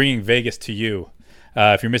bringing Vegas to you.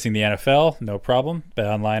 If you're missing the NFL, no problem.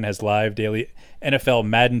 BetOnline has live daily NFL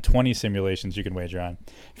Madden 20 simulations you can wager on.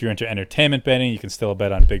 If you're into entertainment betting, you can still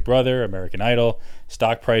bet on Big Brother, American Idol,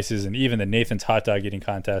 stock prices, and even the Nathan's Hot Dog Eating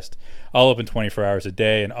Contest. All open 24 hours a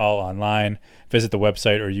day and all online. Visit the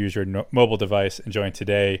website or use your mobile device and join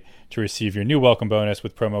today to receive your new welcome bonus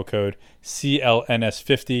with promo code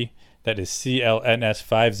CLNS50. That is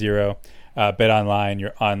CLNS50. BetOnline,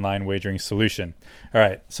 your online wagering solution. All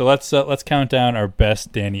right, so let's count down our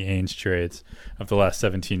best Danny Ainge trades of the last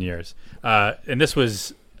 17 years. And this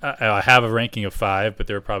was I have a ranking of 5, but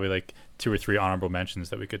there are probably like 2 or 3 honorable mentions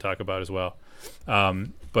that we could talk about as well.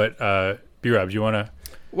 But B-Rob, do you want to?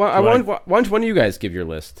 Well, why don't one of you guys give your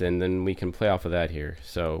list, and then we can play off of that here.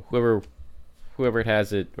 So whoever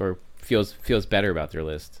has it or feels better about their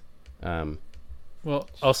list. Well,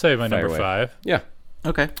 I'll say my number 5. Yeah.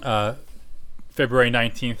 Okay. February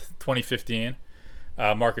 19th, 2015.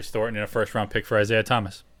 Marcus Thornton and a first-round pick for Isaiah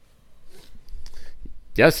Thomas.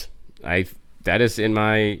 Yes, that is in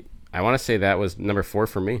my. I want to say that was number 4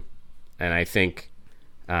 for me, and I think,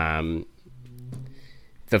 the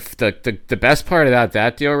best part about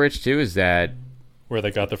that deal, Rich, too, is that where they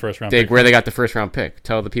got the first-round pick. Where they got the first-round pick.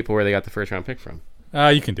 Tell the people where they got the first-round pick from.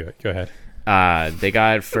 You can do it. Go ahead. They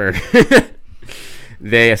got it for.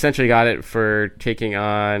 They essentially got it for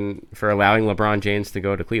allowing LeBron James to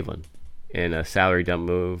go to Cleveland in a salary dump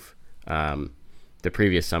move. The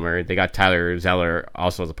previous summer, they got Tyler Zeller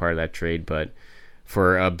also as a part of that trade, but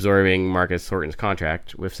for absorbing Marcus Thornton's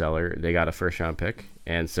contract with Zeller, they got a first-round pick,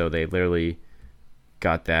 and so they literally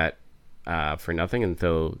got that for nothing. And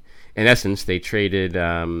so, in essence, they traded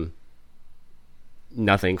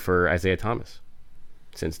nothing for Isaiah Thomas,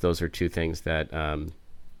 since those are two things that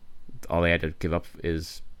all they had to give up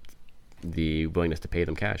is the willingness to pay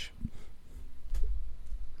them cash.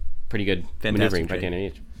 Pretty good maneuvering by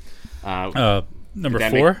Danny Ainge. Number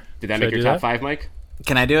 4. Did that make your top 5, Mike?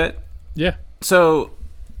 Can I do it? Yeah. So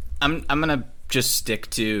I'm gonna just stick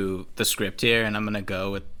to the script here, and I'm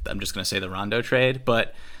just gonna say the Rondo trade.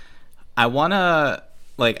 But I wanna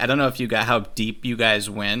I don't know if you got how deep you guys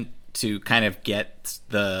went to kind of get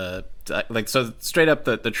so straight up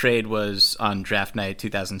the trade was on draft night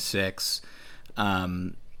 2006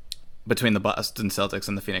 between the Boston Celtics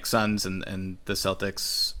and the Phoenix Suns, and the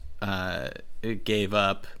Celtics gave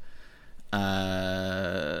up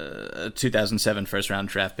a 2007 first round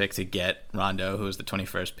draft pick to get Rondo, who was the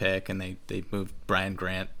 21st pick, and they moved Brian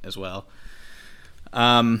Grant as well.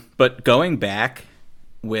 But going back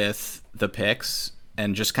with the picks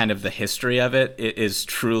and just kind of the history of it is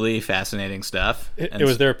truly fascinating stuff. It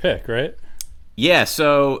was their pick, right? Yeah,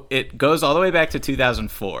 so it goes all the way back to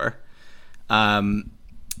 2004.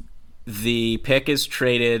 The pick is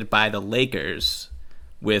traded by the Lakers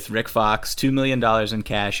with Rick Fox, $2 million in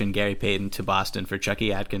cash, and Gary Payton to Boston for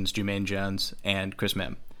Chucky Atkins, Jermaine Jones, and Chris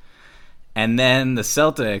Mihm. And then the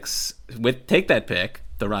Celtics take that pick,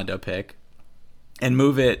 the Rondo pick, and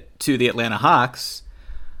move it to the Atlanta Hawks,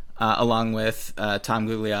 along with Tom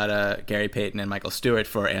Gugliotta, Gary Payton, and Michael Stewart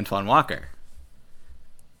for Antoine Walker.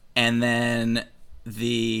 and then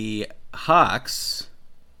the Hawks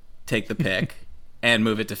take the pick and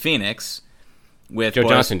move it to Phoenix with Joe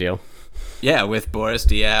Johnson deal. Yeah, with Boris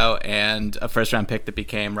Diaw and a first-round pick that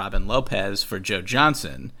became Robin Lopez for Joe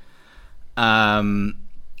Johnson. And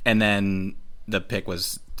then the pick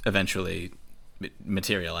was eventually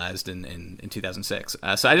materialized in 2006.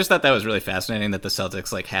 So I just thought that was really fascinating that the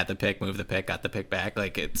Celtics like had the pick, moved the pick, got the pick back.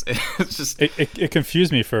 Like it's just it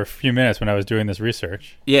confused me for a few minutes when I was doing this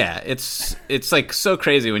research. Yeah, it's like so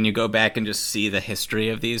crazy when you go back and just see the history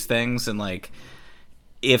of these things, and like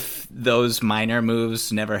if those minor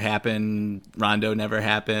moves never happen, Rondo never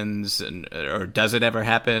happens, or does it ever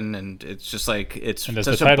happen? And it's just like and does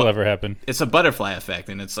the title ever happen? It's a butterfly effect,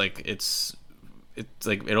 and it's like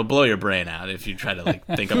it'll blow your brain out if you try to like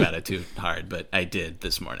think about it too hard. But I did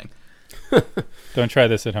this morning. Don't try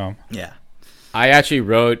this at home. Yeah, I actually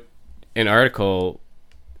wrote an article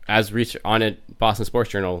as research on it, Boston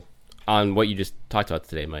Sports Journal, on what you just talked about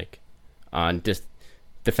today, Mike, on just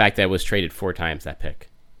the fact that it was traded 4 times, that pick,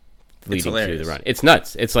 leading to the run. It's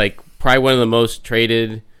nuts. It's like probably one of the most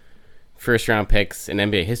traded first round picks in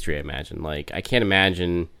NBA history, I imagine. Like, I can't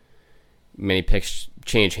imagine many picks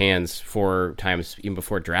change hands 4 times even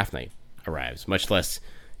before draft night arrives, much less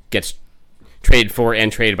gets traded for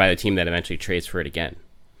and traded by the team that eventually trades for it again.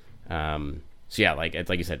 So yeah, like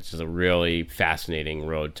you said, it's just a really fascinating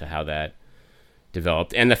road to how that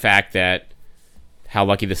developed, and the fact that how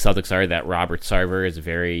lucky the Celtics are that Robert Sarver is a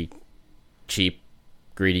very cheap,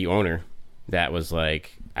 greedy owner that was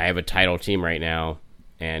like, I have a title team right now,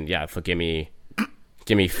 and yeah, give me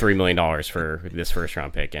 $3 million for this first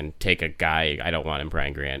round pick and take a guy I don't want in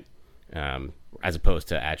Brian Grant, as opposed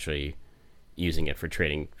to actually using it for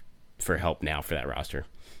trading for help now for that roster.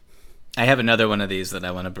 I have another one of these that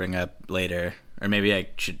I want to bring up later, or maybe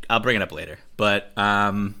I'll bring it up later. But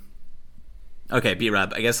okay,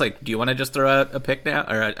 B-Rob, I guess, like, do you want to just throw out a pick now,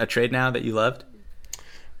 or a trade now that you loved?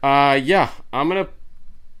 Yeah, I'm gonna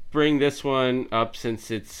bring this one up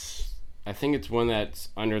since I think it's one that's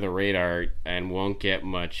under the radar and won't get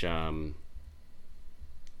much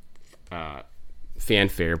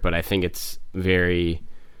fanfare, but I think it's very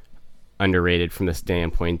underrated from the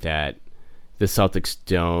standpoint that the Celtics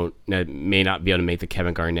may not be able to make the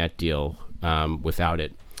Kevin Garnett deal without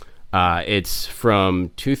it. It's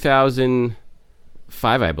from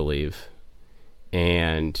 2005, I believe,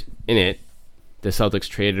 and in it, the Celtics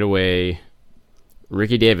traded away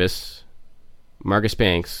Ricky Davis, Marcus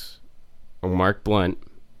Banks, Mark Blunt,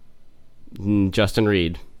 Justin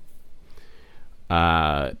Reed,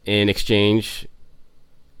 in exchange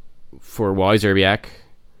for Wally Zerbiak,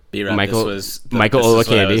 Michael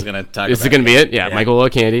Olowokandi. This is going to be it. Yeah, Michael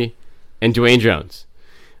Olowokandi and Dwayne Jones.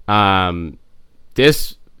 But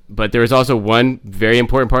there was also one very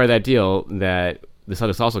important part of that deal that the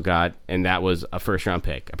Celtics also got, and that was a first-round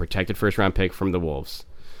pick, a protected first-round pick from the Wolves,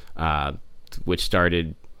 which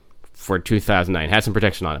started for 2009. Had some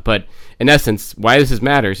protection on it. But in essence, why this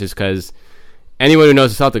matters is because anyone who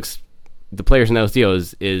knows the Celtics, the players in those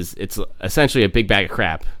deals, is it's essentially a big bag of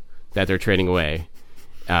crap that they're trading away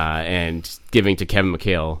and giving to Kevin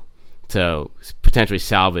McHale to potentially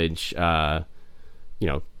salvage, a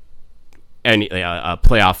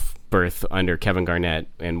playoff berth under Kevin Garnett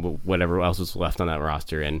and whatever else was left on that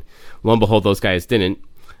roster. And lo and behold, those guys didn't.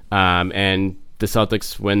 And the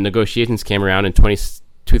Celtics, when negotiations came around in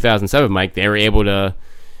 2007, Mike, they were able to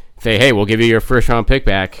say, hey, we'll give you your first round pick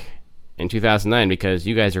back in 2009 because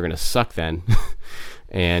you guys are going to suck then.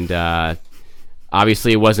 And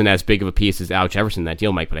obviously it wasn't as big of a piece as Alex Jefferson in that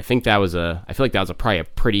deal, Mike, but I feel like that was probably a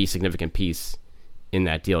pretty significant piece in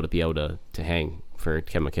that deal to be able to hang for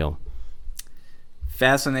Kevin McHale.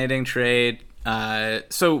 Fascinating trade.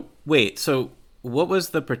 So what was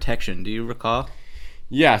the protection? Do you recall?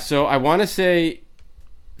 Yeah, so I want to say,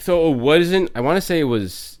 it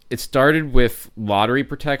started with lottery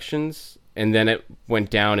protections, and then it went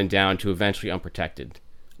down and down to eventually unprotected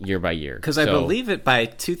year by year. Because I believe it by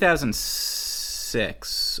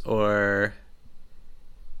 2006, or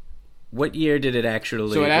what year did it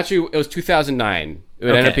actually? So it was 2009. It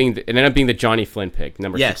ended up being the Johnny Flynn pick,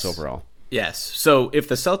 number 6 overall. Yes. So if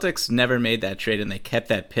the Celtics never made that trade and they kept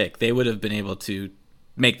that pick, they would have been able to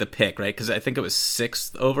make the pick, right? Because I think it was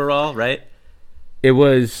 6th overall, right? It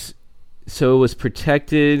was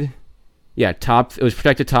protected. Yeah, it was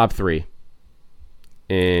protected top 3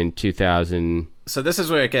 in 2000. So this is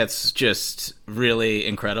where it gets just really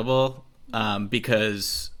incredible,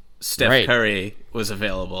 because Steph Curry was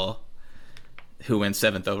available, who went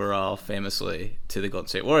 7th overall, famously, to the Golden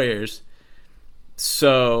State Warriors.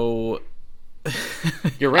 So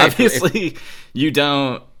you're right. Obviously, you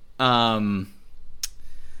don't.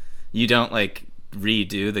 you don't like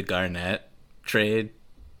redo the Garnett trade.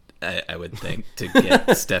 I would think to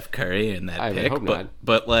get Steph Curry in that I pick, hope not.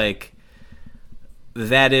 but like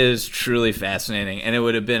that is truly fascinating, and it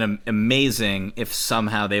would have been amazing if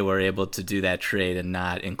somehow they were able to do that trade and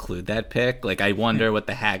not include that pick. Like I wonder what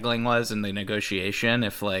the haggling was in the negotiation,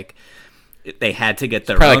 if like they had to get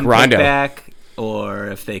their own pick back, or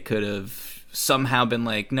if they could have somehow been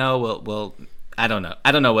like, no, we'll I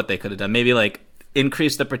don't know what they could have done. Maybe like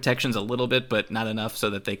increase the protections a little bit, but not enough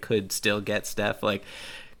so that they could still get Steph. Like,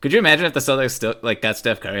 could you imagine if the Celtics still like got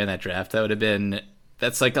Steph Curry in that draft? That would have been,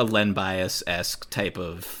 that's like a Len Bias-esque type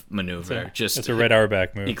of maneuver. It's a Red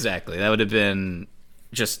Auerbach move. Exactly. That would have been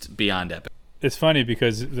just beyond epic. It's funny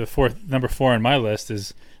because the number 4 on my list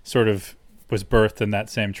is sort of was birthed in that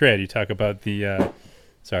same trade. You talk about the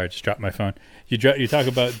sorry, I just dropped my phone. You talk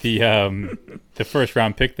about the first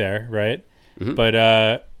round pick there, right? Mm-hmm.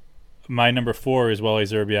 But my number 4 is Wally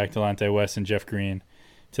Zerbiak, Delonte West, and Jeff Green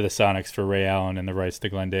to the Sonics for Ray Allen and the rights to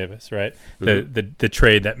Glenn Davis, right? Mm-hmm. The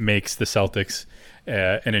trade that makes the Celtics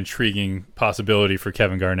an intriguing possibility for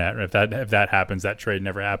Kevin Garnett. If that happens, that trade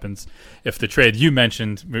never happens. If the trade you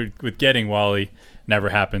mentioned with getting Wally never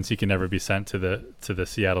happens, he can never be sent to the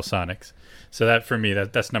Seattle Sonics. So that for me,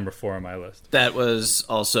 that's number 4 on my list. That was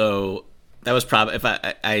probably, if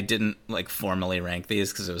I didn't like formally rank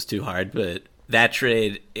these because it was too hard, but that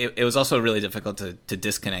trade, it was also really difficult to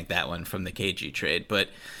disconnect that one from the KG trade. But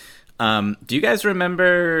do you guys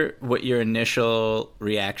remember what your initial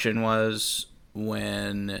reaction was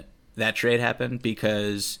when that trade happened?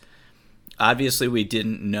 Because obviously we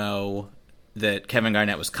didn't know that Kevin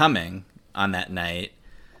Garnett was coming on that night.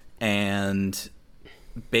 And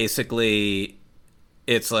basically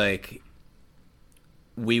it's like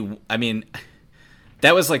that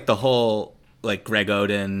was like the whole like Greg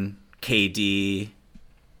Oden, KD,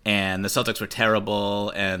 and the Celtics were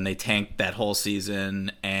terrible, and they tanked that whole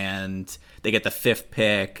season, and they get the 5th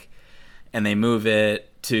pick, and they move it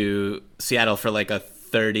to Seattle for like a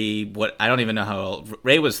 30. What, I don't even know how old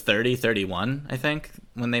Ray was. 31, I think,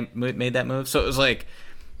 when they made that move. So it was like,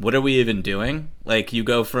 what are we even doing? Like, you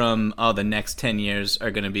go from, oh, the next 10 years are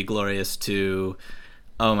going to be glorious, to,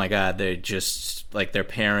 oh my God, they're just like, they're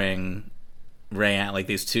pairing Ray, like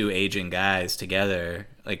these two aging guys together.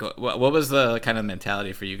 Like, what was the kind of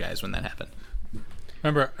mentality for you guys when that happened?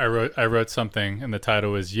 Remember, I wrote something, and the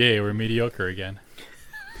title was "Yay, we're mediocre again."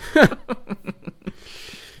 What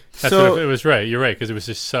it was. Right, you're right, because it was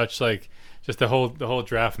just such like the whole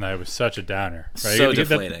draft night was such a downer. Right? So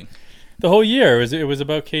deflating. The whole year it was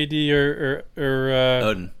about KD or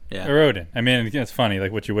Oden, yeah, or Oden. I mean, it's funny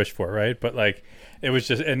like what you wish for, right? But like it was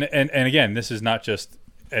just and again, this is not just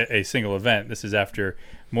a single event. This is after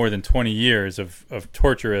more than 20 years of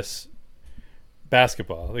torturous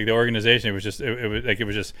basketball. Like the organization, it was just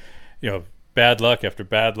bad luck after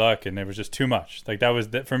bad luck, and it was just too much. Like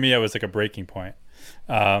that for me, it was like a breaking point.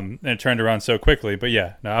 And it turned around so quickly. But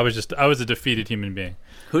yeah, no, I was a defeated human being.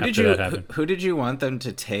 Who did you want them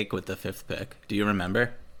to take with the 5th pick? Do you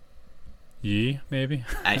remember? Yee, maybe.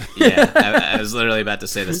 I was literally about to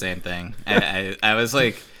say the same thing. I was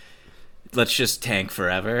like, let's just tank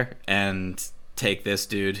forever and take this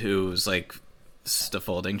dude who's like just a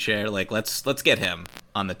folding chair. Like, let's get him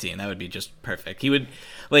on the team. That would be just perfect. He would,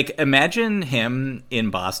 like, imagine him in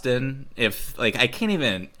Boston. If like, I can't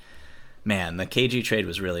even. Man, the KG trade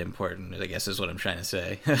was really important, I guess is what I'm trying to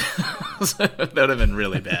say. That would have been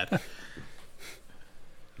really bad.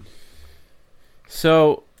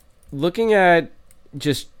 So, looking at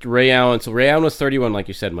just Ray Allen. So Ray Allen was 31, like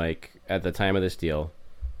you said, Mike, at the time of this deal.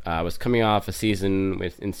 Was coming off a season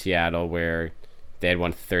in Seattle where they had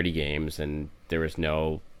won 30 games, and there was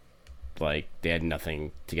they had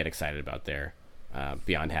nothing to get excited about there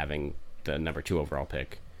beyond having the number 2 overall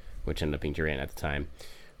pick, which ended up being Durant at the time.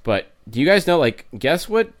 But do you guys know, guess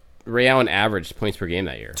what Ray Allen averaged points per game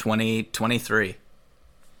that year? 23.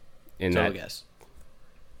 Total guess.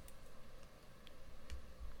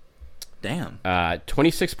 Damn.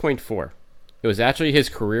 26.4. It was actually his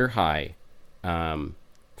career high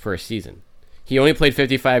for a season. He only played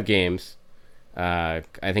 55 games. I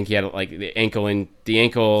think he had the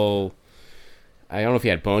ankle. I don't know if he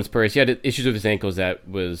had bone spurs. He had issues with his ankles that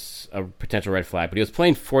was a potential red flag. But he was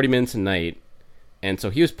playing 40 minutes a night. And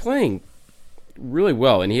so he was playing really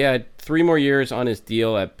well, and he had 3 more years on his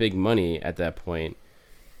deal at big money at that point.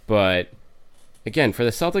 But again, for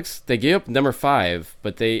the Celtics, they gave up number 5,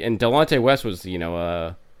 but and Delonte West was,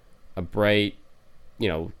 a bright,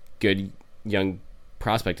 good young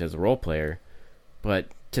prospect as a role player. But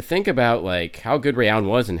to think about how good Ray Allen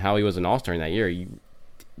was and how he was an all-star in that year,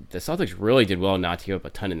 the Celtics really did well not to give up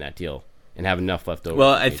a ton in that deal. and have enough left over.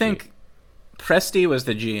 Well, I think Presti was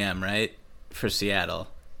the GM, right, for Seattle.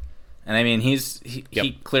 And I mean, he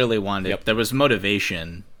clearly wanted. Yep. There was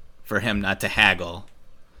motivation for him not to haggle.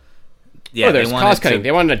 Yeah, there's cost cutting.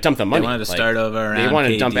 They wanted to dump the money. They wanted to start over around They wanted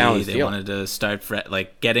KD. to dump Allen's They deal. wanted to start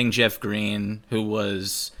getting Jeff Green, who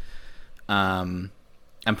was, I'm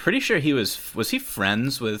pretty sure he was he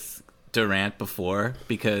friends with Durant before,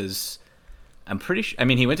 because I'm pretty sure. I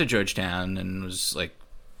mean, he went to Georgetown and was like,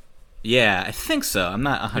 yeah, I think so. I'm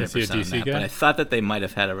not 100% on that, but I thought that they might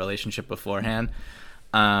have had a relationship beforehand.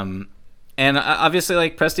 And obviously,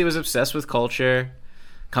 like, Presti was obsessed with culture,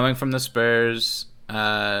 coming from the Spurs,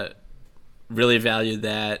 really valued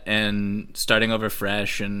that, and starting over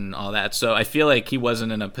fresh and all that. So I feel like he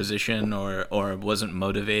wasn't in a position or wasn't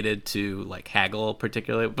motivated to, like, haggle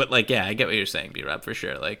particularly. But, like, yeah, I get what you're saying, B-Rob, for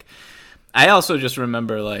sure. Like, I also just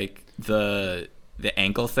remember, like, the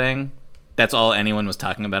ankle thing. That's all anyone was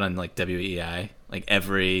talking about on, like, WEI. Like,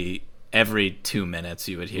 every 2 minutes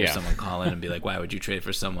you would hear someone call in and be like, why would you trade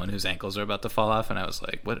for someone whose ankles are about to fall off? And I was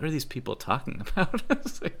like, what are these people talking about?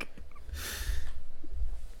 It's like,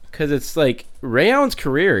 because it's like Ray Allen's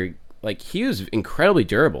career, like, he was incredibly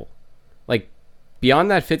durable. Like, beyond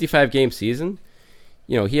that 55-game season,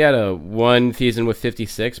 you know, he had one season with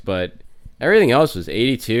 56, but everything else was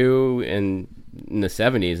 82 and in the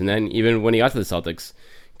 70s. And then even when he got to the Celtics,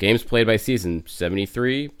 games played by season,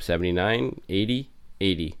 73, 79, 80,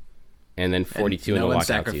 80. And then 42 in the lockout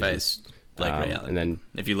sacrificed season. Like Ray Allen. And then,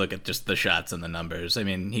 if you look at just the shots and the numbers, I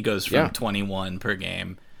mean, he goes from 21 per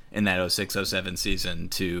game in that 06-07 season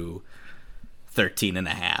to 13 and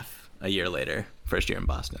a half a year later, first year in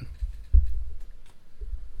Boston.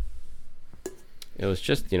 it was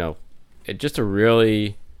just, you know, just a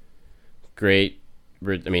really great,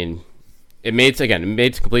 I mean, it made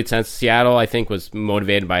complete sense. Seattle, I think, was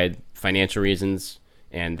motivated by financial reasons,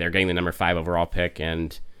 and they're getting the number 5 overall pick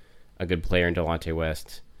and a good player in Delonte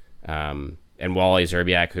West, and Wally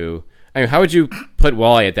Szczerbiak, who, I mean, how would you put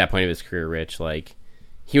Wally at that point of his career, Rich? Like,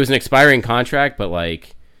 he was an expiring contract, but,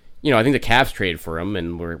 like, you know, I think the Cavs traded for him,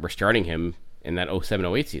 and we're starting him in that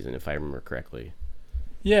 07-08 season, if I remember correctly.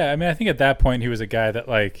 Yeah, I mean, I think at that point he was a guy that,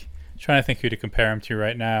 like, trying to think who to compare him to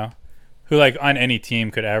right now, who, like, on any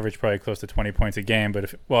team could average probably close to 20 points a game, but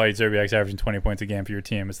if Wally Szczerbiak's averaging 20 points a game for your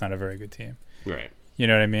team, it's not a very good team. Right. You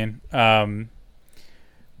know what I mean?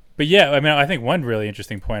 But yeah, I mean, I think one really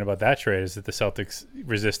interesting point about that trade is that the Celtics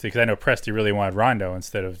resisted, because I know Presti really wanted Rondo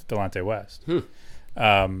instead of Delonte West.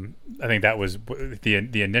 I think that was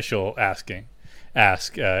the initial ask in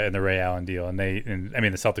the Ray Allen deal, and I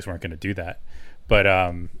mean, the Celtics weren't going to do that, but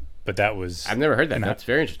that was, I've never heard that. That's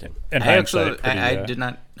very interesting. In I hindsight, don't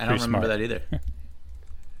remember smart. that either.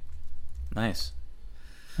 Nice.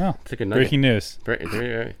 Oh, It's like a nugget. breaking news.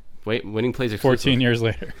 Wait, winning plays exclusive. 14 years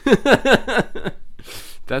later.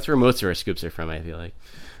 That's where most of our scoops are from, I feel like.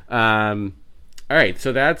 All right,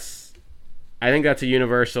 so I think that's a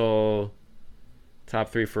universal top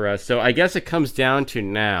 3 for us. So I guess it comes down to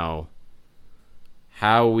now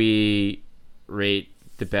how we rate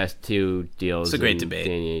the best 2 deals It's a great in debate.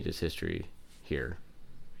 Danny Ainge's history here.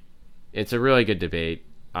 It's a really good debate.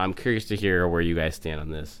 I'm curious to hear where you guys stand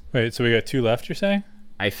on this. Wait, so we got 2 left, you're saying?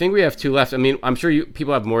 I think we have 2 left. I mean, I'm sure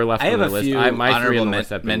people have more left I on have the a list. few My 3 on honorable the list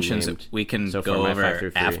have been mentions named that we can so far, go my 5 over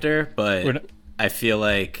through 3. after, We're but not- I feel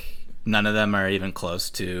like none of them are even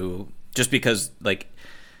close to, just because, like,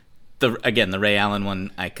 the Ray Allen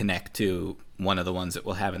one I connect to one of the ones that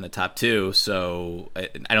we'll have in the top 2, so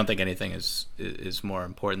I don't think anything is more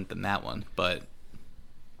important than that one. But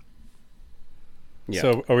Yeah.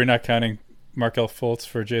 So are we not counting Markelle Fultz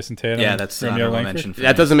for Jason Tatum? yeah, and that's the Romeo honorable Langford? mention for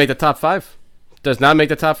That me. doesn't make the top 5. Does not make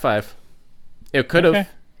the top 5. It could have, Okay.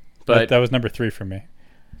 but that was number 3 for me.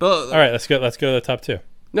 Well, All right, let's go to the top 2.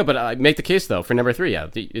 no. But make the case though for number 3. Yeah,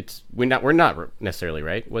 we're not necessarily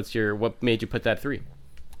right. What made you put that 3?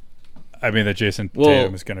 I mean, that Jason Well,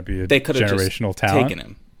 Tatum is going to be a they could have generational just talent. taken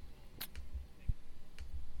him.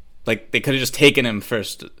 Like, they could have just taken him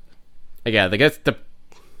first. Yeah, I guess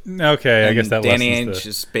Okay, I And guess that Danny lessens, Ainge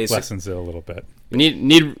is basic- lessens it a little bit.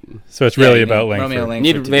 need So it's Yeah, really you about need Langford. Romeo Langford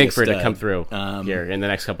need to be a Langford to stud. come through here in the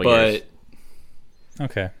next couple of But years.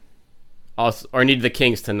 Okay. Also, or need the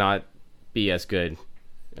Kings to not be as good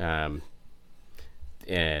last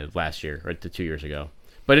year or 2 years ago.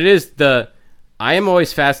 But it is I am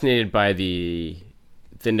always fascinated by the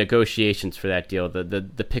negotiations for that deal,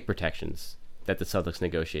 the pick protections that the Celtics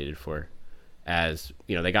negotiated for. As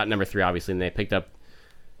you know, they got number 3 obviously, and they picked up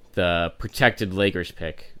the protected Lakers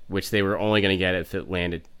pick, which they were only going to get if it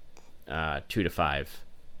landed 2 to 5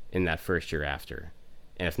 in that first year after,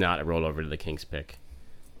 and if not, it rolled over to the Kings pick.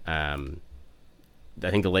 I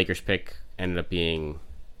think the Lakers pick ended up being,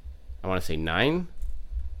 I want to say 9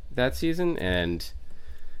 that season, and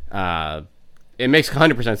it makes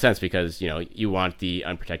 100% sense because you want the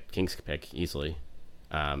unprotected Kings pick easily.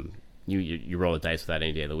 You roll the dice with that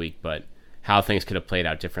any day of the week, but how things could have played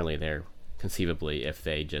out differently there, conceivably, if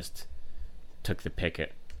they just took the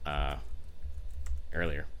pick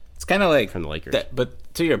earlier. It's kind of like from the Lakers.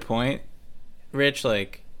 But to your point, Rich,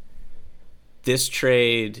 like, this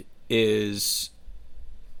trade is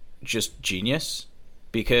just genius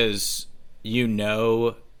because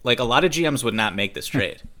like, a lot of GMs would not make this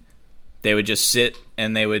trade. They would just sit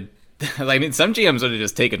and they would I mean, some GMs would have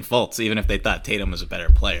just taken Fultz even if they thought Tatum was a better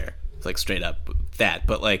player. It's like straight up that.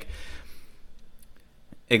 But like,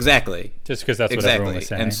 exactly. Just because that's what everyone was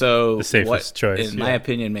saying. And so the safest choice, in my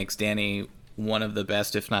opinion, makes Danny one of the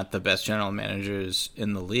best, if not the best, general managers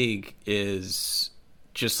in the league is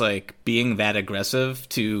just like being that aggressive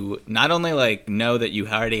to not only like know that you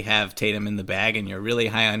already have Tatum in the bag and you're really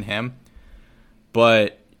high on him,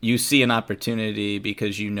 but you see an opportunity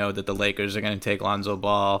because you know that the Lakers are going to take Lonzo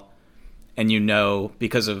Ball, and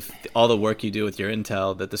because of all the work you do with your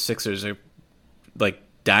intel that the Sixers are like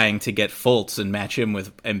dying to get Fultz and match him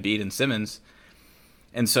with Embiid and Simmons.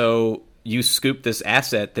 And so you scoop this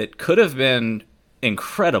asset that could have been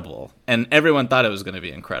incredible, and everyone thought it was going to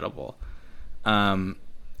be incredible.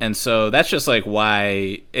 And so that's just like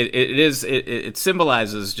why it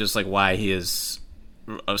symbolizes just like why he is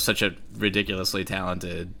such a ridiculously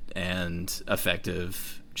talented and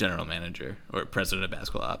effective general manager or president of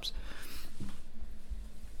basketball ops.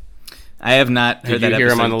 I have not heard that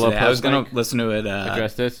episode. Him on the low post, I was going to listen to it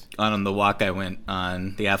address this on the walk I went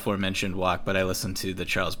on, the aforementioned walk, but I listened to the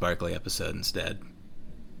Charles Barkley episode instead.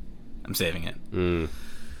 I'm saving it.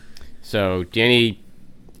 So Danny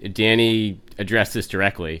addressed this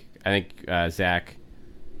directly. I think Zach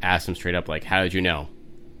asked him straight up, like, how did you know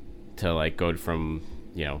to like go from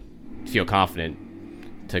feel confident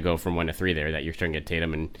to go from 1 to 3 there that you're starting to get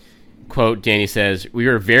Tatum? And quote, Danny says, "We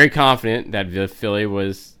were very confident that the Philly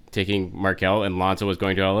was taking Markelle and Lonzo was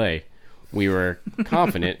going to LA. We were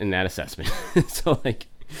confident in that assessment." So like,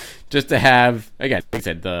 just to have, again, like I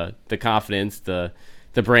said, the confidence, the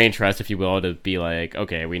brain trust, if you will, to be like,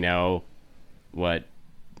 okay, we know what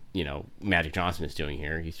Magic Johnson is doing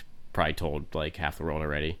here. He's probably told like half the world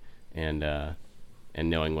already, and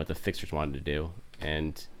knowing what the Sixers wanted to do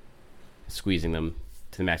and squeezing them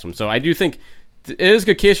to the maximum. So I do think it is a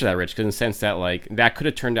good case for that, Rich, because in the sense that like that could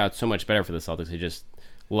have turned out so much better for the Celtics. They just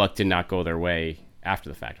luck did not go their way after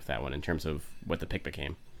the fact with that one in terms of what the pick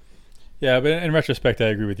became. Yeah, but in retrospect, I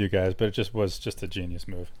agree with you guys, but it was just a genius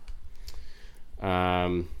move.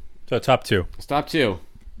 So top 2. It's top 2.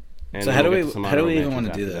 And so how do we even want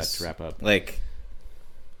to do this to wrap up? Like,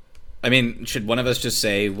 I mean, should one of us just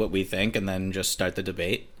say what we think and then just start the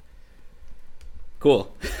debate?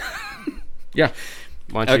 Cool. Yeah.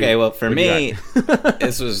 Okay, well, for me,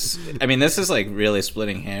 this is like really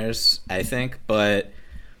splitting hairs, I think, but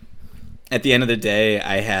at the end of the day,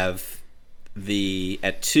 I have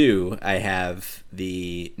at 2, I have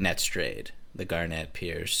the Nets trade, the Garnett,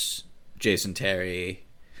 Pierce, Jason Terry,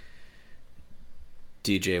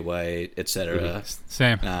 DJ White, etc.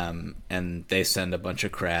 Same. And they send a bunch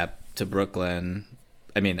of crap to Brooklyn.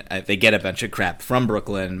 I mean, they get a bunch of crap from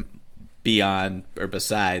Brooklyn beyond or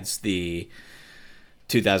besides the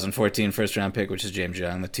 2014 first-round pick, which is James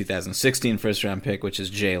Young, the 2016 first-round pick, which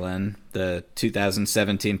is Jalen, the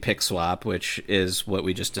 2017 pick swap, which is what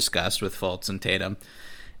we just discussed with Fultz and Tatum,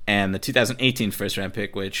 and the 2018 first-round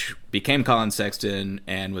pick, which became Colin Sexton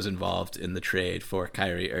and was involved in the trade for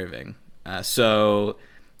Kyrie Irving. So,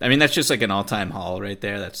 I mean, that's just like an all-time haul right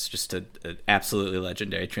there. That's just an absolutely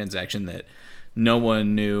legendary transaction that no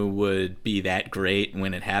one knew would be that great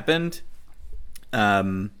when it happened.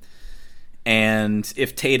 And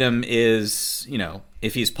if Tatum is,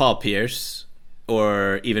 if he's Paul Pierce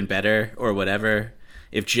or even better or whatever,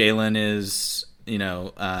 if Jalen is,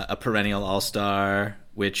 a perennial all-star,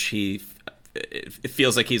 which it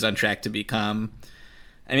feels like he's on track to become,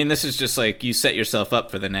 I mean, this is just like you set yourself up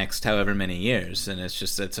for the next however many years, and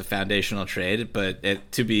it's a foundational trade. But up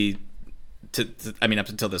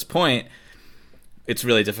until this point, it's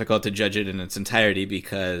really difficult to judge it in its entirety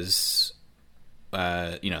because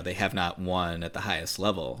they have not won at the highest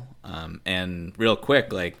level. And real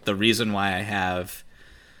quick, like the reason why I have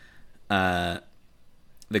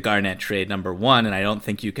the Garnett trade number 1, and I don't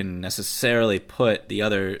think you can necessarily put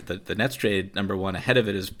the Nets trade number 1 ahead of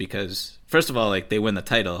it, is because first of all, like they win the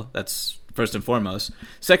title. That's first and foremost.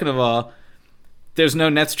 Second of all, there's no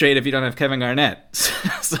Nets trade if you don't have Kevin Garnett.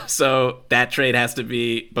 so that trade has to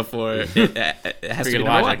be before it has to be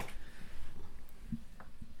number 1.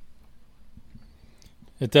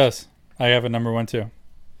 It does. I have a number 1 too.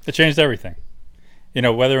 It changed everything.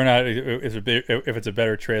 Whether or not if it's a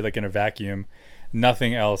better trade, like in a vacuum,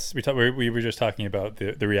 nothing else. We were just talking about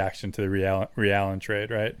the reaction to the Reallen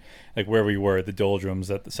trade, right? Like where we were, the doldrums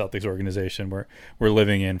that the Celtics organization were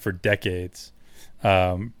living in for decades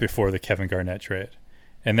before the Kevin Garnett trade,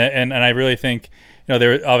 and I really think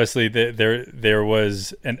there obviously there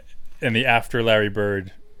was in the after Larry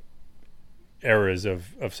Bird eras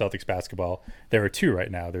of Celtics basketball, there are 2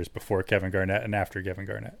 right now. There's before Kevin Garnett and after Kevin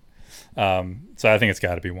Garnett. So I think it's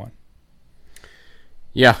got to be 1.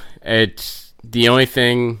 Yeah, it's the only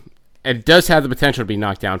thing. It does have the potential to be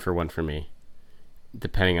knocked down for 1 for me,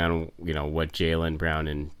 depending on what Jaylen Brown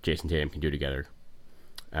and Jason Tatum can do together,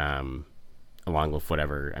 along with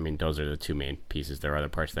whatever. I mean, those are the 2 main pieces. There are other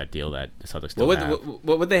parts of that deal that the Celtics still have.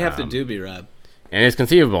 What would they have to do, B-Rob? And it's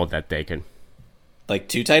conceivable that they can. Like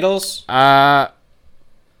 2 titles? I'd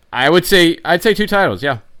say 2 titles.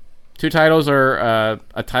 Yeah, 2 titles or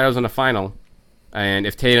a titles and a final. And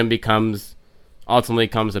if Tatum ultimately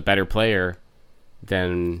becomes a better player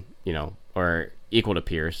than or equal to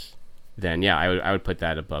Pierce, then yeah, I would put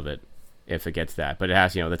that above it if it gets that. But it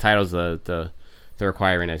has the titles the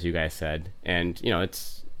requirement, as you guys said, and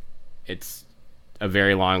it's a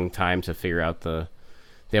very long time to figure out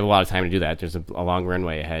They have a lot of time to do that. There's a long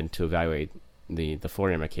runway ahead to evaluate the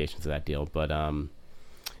floor implications of that deal. But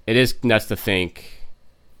it is nuts to think,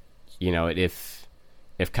 if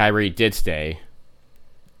Kyrie did stay,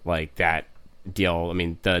 like that deal. I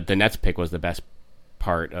mean, the Nets pick was the best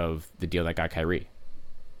part of the deal that got Kyrie.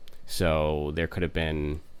 So there could have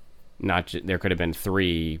been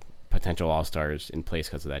 3 potential All-Stars in place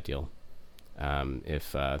because of that deal,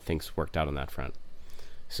 if things worked out on that front.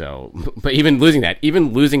 So, but even losing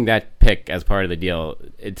that pick as part of the deal,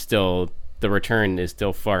 the return is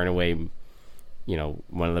still far and away,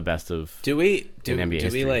 one of the best of NBA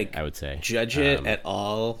history, I would say. Judge it at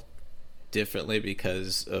all differently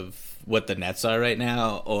because of what the Nets are right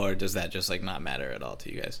now, or does that just not matter at all to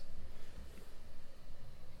you guys?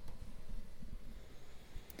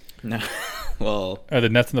 No. Well, are the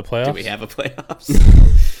Nets in the playoffs? Do we have a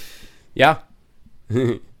playoffs? Yeah.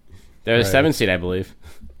 They're the 7th seed, I believe.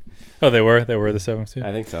 Oh, they were the 7th seed?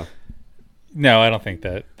 I think so. No, I don't think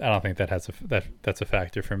that that's a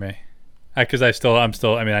factor for me. Because I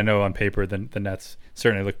mean, I know on paper the Nets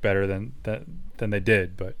certainly look better than they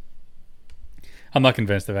did, but I'm not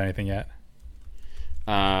convinced of anything yet.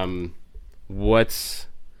 It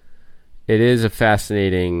is a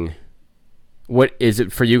fascinating. What is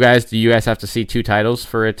it for you guys? Do you guys have to see 2 titles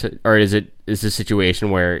for it to, or is this a situation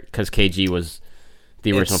where, because KG was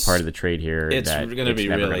the original part of the trade here, it's going to be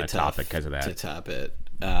really tough because of that to top it?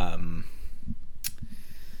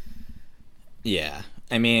 Yeah,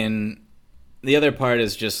 I mean, the other part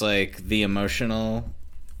is just the emotional,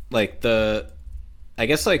 I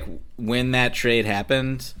guess when that trade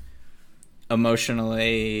happened,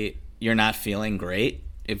 emotionally, you're not feeling great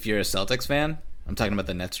if you're a Celtics fan. I'm talking about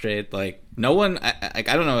the Nets trade. No one, I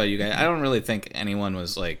don't know about you guys. I don't really think anyone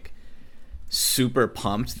was super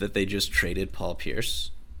pumped that they just traded Paul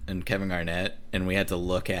Pierce and Kevin Garnett, and we had to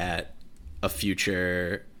look at a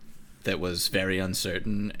future that was very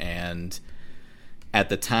uncertain. And at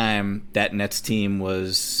the time, that Nets team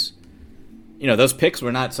was, those picks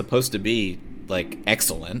were not supposed to be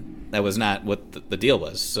excellent. That was not what the deal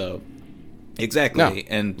was. So exactly. No.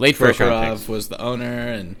 And late Prokhorov was the owner,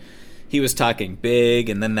 and he was talking big,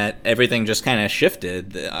 and then that everything just kind of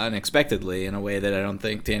shifted unexpectedly in a way that I don't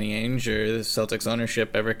think Danny Ainge or the Celtics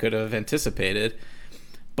ownership ever could have anticipated.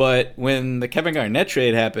 But when the Kevin Garnett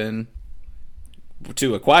trade happened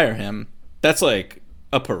to acquire him, that's a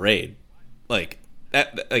parade.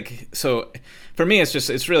 So for me,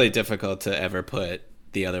 it's really difficult to ever put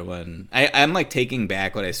the other one. I'm taking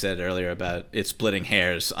back what I said earlier about it splitting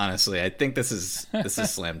hairs. Honestly, I think this is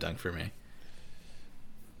slam dunk for me.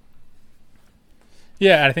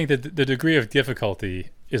 Yeah, I think that the degree of difficulty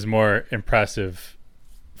is more impressive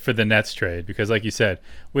for the Nets trade because, like you said,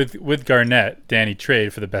 with Garnett, Danny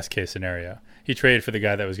traded for the best case scenario. He traded for the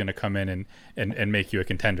guy that was going to come in and make you a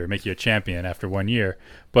contender, make you a champion after 1 year.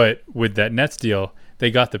 But with that Nets deal, they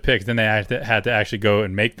got the picks. Then they had to actually go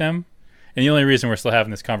and make them. And the only reason we're still having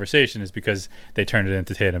this conversation is because they turned it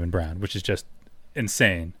into Tatum and Brown, which is just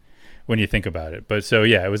insane when you think about it. But so,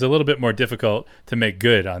 yeah, it was a little bit more difficult to make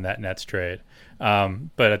good on that Nets trade.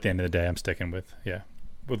 But at the end of the day, I'm sticking with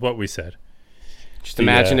what we said. Just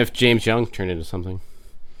imagine if James Young turned into something.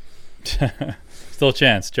 Still a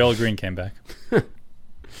chance. Joel Green came back.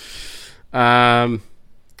 All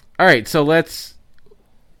right, so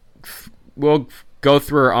we'll go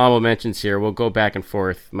through our honorable mentions here. We'll go back and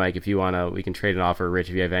forth, Mike. If you wanna, we can trade it off. Or Rich,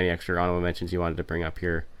 if you have any extra honorable mentions you wanted to bring up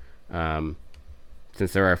here,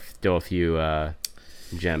 since there are still a few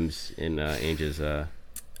gems in Ainge's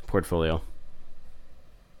portfolio.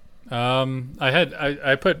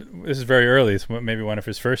 I put, this is very early. It's maybe one of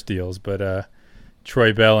his first deals, but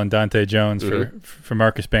Troy Bell and Dante Jones for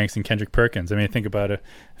Marcus Banks and Kendrick Perkins. I mean, think about it.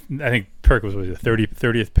 I think Perkins was the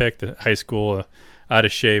 30th pick, the high school, out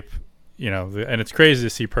of shape, and it's crazy to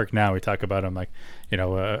see Perk now. We talk about him like,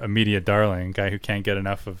 a media darling, a guy who can't get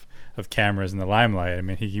enough of cameras in the limelight. I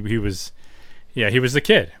mean, he was the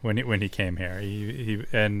kid when he came here.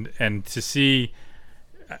 And to see,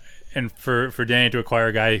 and for Danny to acquire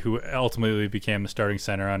a guy who ultimately became the starting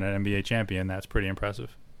center on an NBA champion, that's pretty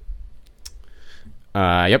impressive.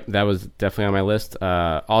 Yep, that was definitely on my list.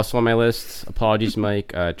 Also on my list, apologies,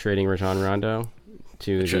 Mike, trading Rajon Rondo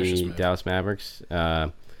to the Dallas Mavericks.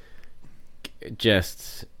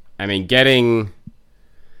 Getting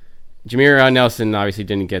Jameer Nelson obviously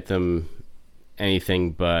didn't get them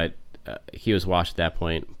anything, but he was washed at that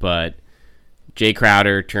point. But Jay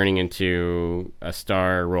Crowder turning into a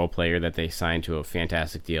star role player that they signed to a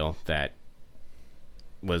fantastic deal that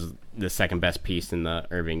was the second best piece in the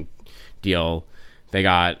Irving deal. They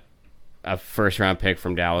got a first-round pick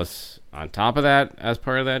from Dallas on top of that as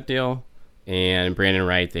part of that deal, and Brandon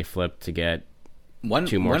Wright they flipped to get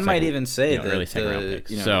two more. One might even say that early second-round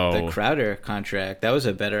picks. The Crowder contract, that was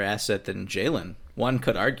a better asset than Jalen. One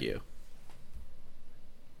could argue.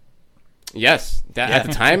 Yes, at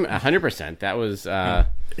the time, 100%. That was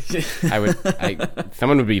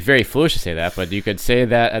someone would be very foolish to say that, but you could say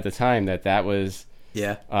that at the time that was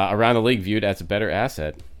around the league viewed as a better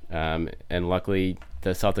asset. And luckily,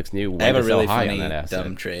 the Celtics knew when to sell high on that asset.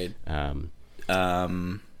 Dumb trade.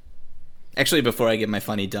 Actually, before I give my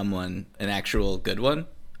funny dumb one, an actual good one,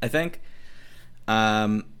 I think.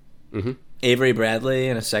 Avery Bradley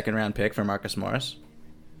and a second-round pick for Marcus Morris.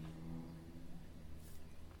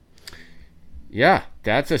 Yeah,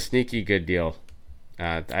 that's a sneaky good deal.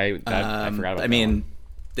 I forgot about that. I mean,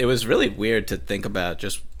 it was really weird to think about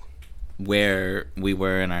just where we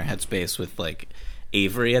were in our headspace with like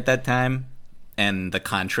Avery at that time and the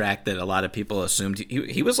contract that a lot of people assumed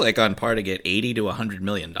he was like on par to get $80 to $100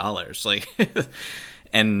 million. Like,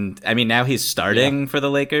 and I mean, now he's starting for the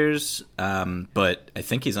Lakers. But I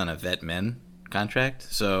think he's on a vet min contract.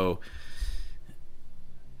 So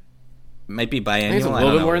might be biannual. It's a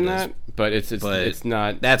little bit more than that, but it's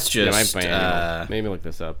not. That's just maybe look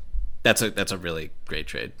this up. That's a really great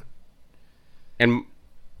trade. And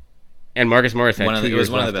Marcus Morris had 2 years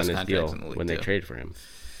left on his deal when they traded for him.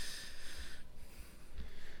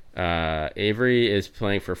 Avery is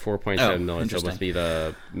playing for $4.7 million, so it must be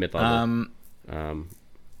the mid-level.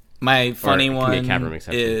 My funny one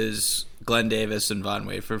is Glenn Davis and Von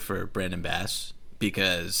Wafer for Brandon Bass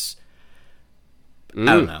because I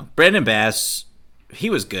don't know. Brandon Bass, he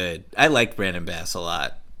was good. I liked Brandon Bass a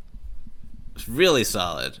lot. It was really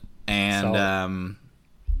solid. And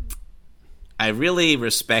I really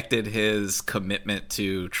respected his commitment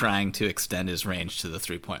to trying to extend his range to the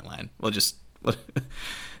three-point line.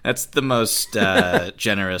 That's the most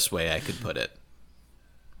generous way I could put it.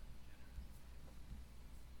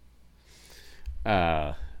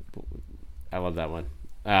 I love that one.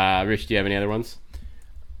 Rich, do you have any other ones?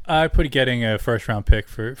 I put getting a first-round pick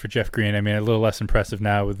for Jeff Green. I mean, a little less impressive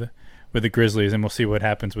now with the Grizzlies, and we'll see what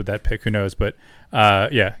happens with that pick. Who knows? But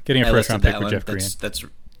getting a first-round pick for Jeff Green. That's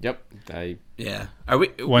yep. Yeah. Are we?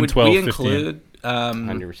 112, would we include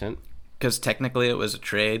 100%? Because technically it was a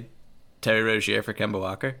trade. Terry Rozier for Kemba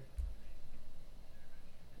Walker.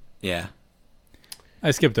 Yeah.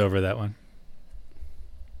 I skipped over that one.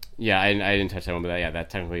 Yeah, I didn't touch that one, but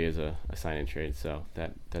that technically is a sign-in trade, so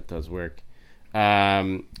that does work.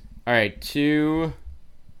 All right, two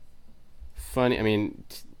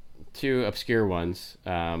obscure ones.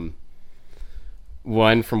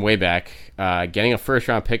 One from way back, getting a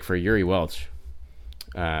first-round pick for Yuri Welch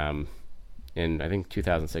in, I think,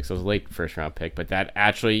 2006. It was a late first-round pick, but that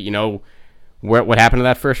actually, what happened to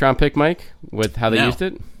that first-round pick, Mike, with how they used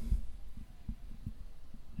it?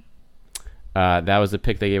 That was the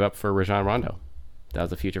pick they gave up for Rajon Rondo. That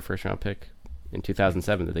was a future first-round pick in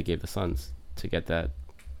 2007 that they gave the Suns to get that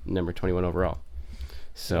number 21 overall.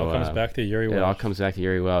 So it all comes back to Yuri Welch. It all comes back to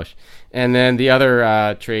Yuri Welch. And then the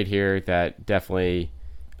other trade here that definitely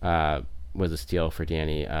was a steal for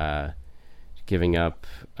Danny, giving up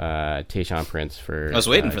Tayshaun Prince for I was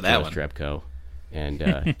waiting for that Jonas one. Jerebko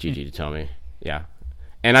and Gigi to tell me. Yeah.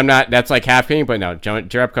 And I'm not, that's like half kidding, but no,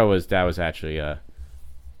 Jerebko was actually,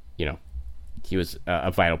 he was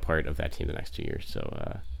a vital part of that team the next 2 years.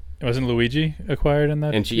 So Wasn't Luigi acquired in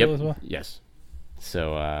that deal as well? Yes.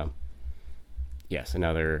 So, yes,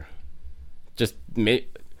 another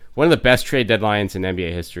one of the best trade deadlines in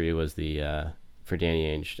NBA history was the for Danny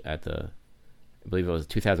Ainge at I believe it was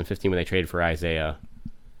 2015 when they traded for Isaiah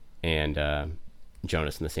and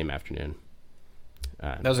Jonas in the same afternoon.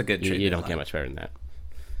 That was a good trade. You don't get much better than that.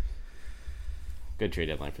 Good trade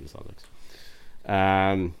deadline for the Celtics.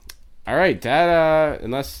 All right, that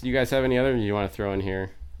unless you guys have any other you want to throw in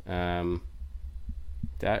here, that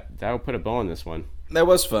will put a bow on this one. That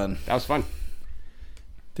was fun. That was fun.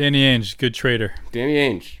 Danny Ainge, good trader. Danny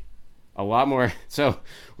Ainge, a lot more. So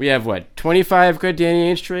we have 25 good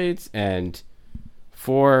Danny Ainge trades and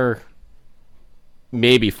 4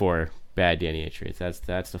 bad Danny Ainge trades.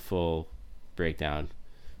 That's the full breakdown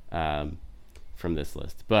from this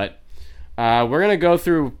list. But we're gonna go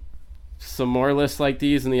through some more lists like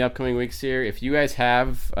these in the upcoming weeks here. If you guys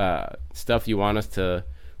have stuff you want us to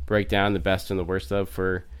break down the best and the worst of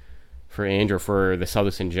for Ainge or for the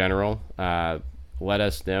Celtics in general, let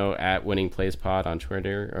us know at Winning Plays Pod on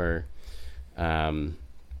Twitter or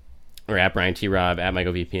at Brian T. Rob, at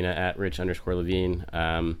Michael V. Pina, at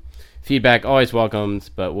Rich_Levine. Feedback always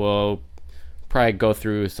welcomed, but we'll probably go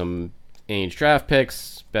through some Ainge draft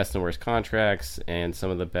picks, best and worst contracts, and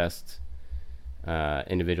some of the best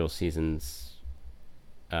individual seasons,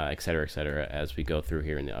 et cetera, as we go through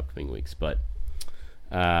here in the upcoming weeks. But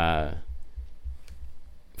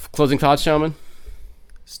closing thoughts, gentlemen?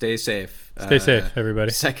 Stay safe. Stay safe,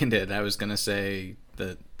 everybody. Seconded. I was going to say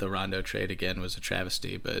that the Rondo trade again was a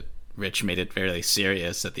travesty, but Rich made it fairly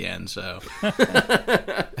serious at the end, so.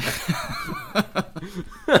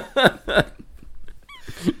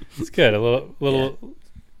 It's good. A little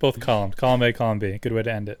both columns. Column A, column B. Good way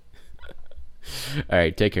to end it. All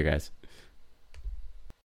right. Take care, guys.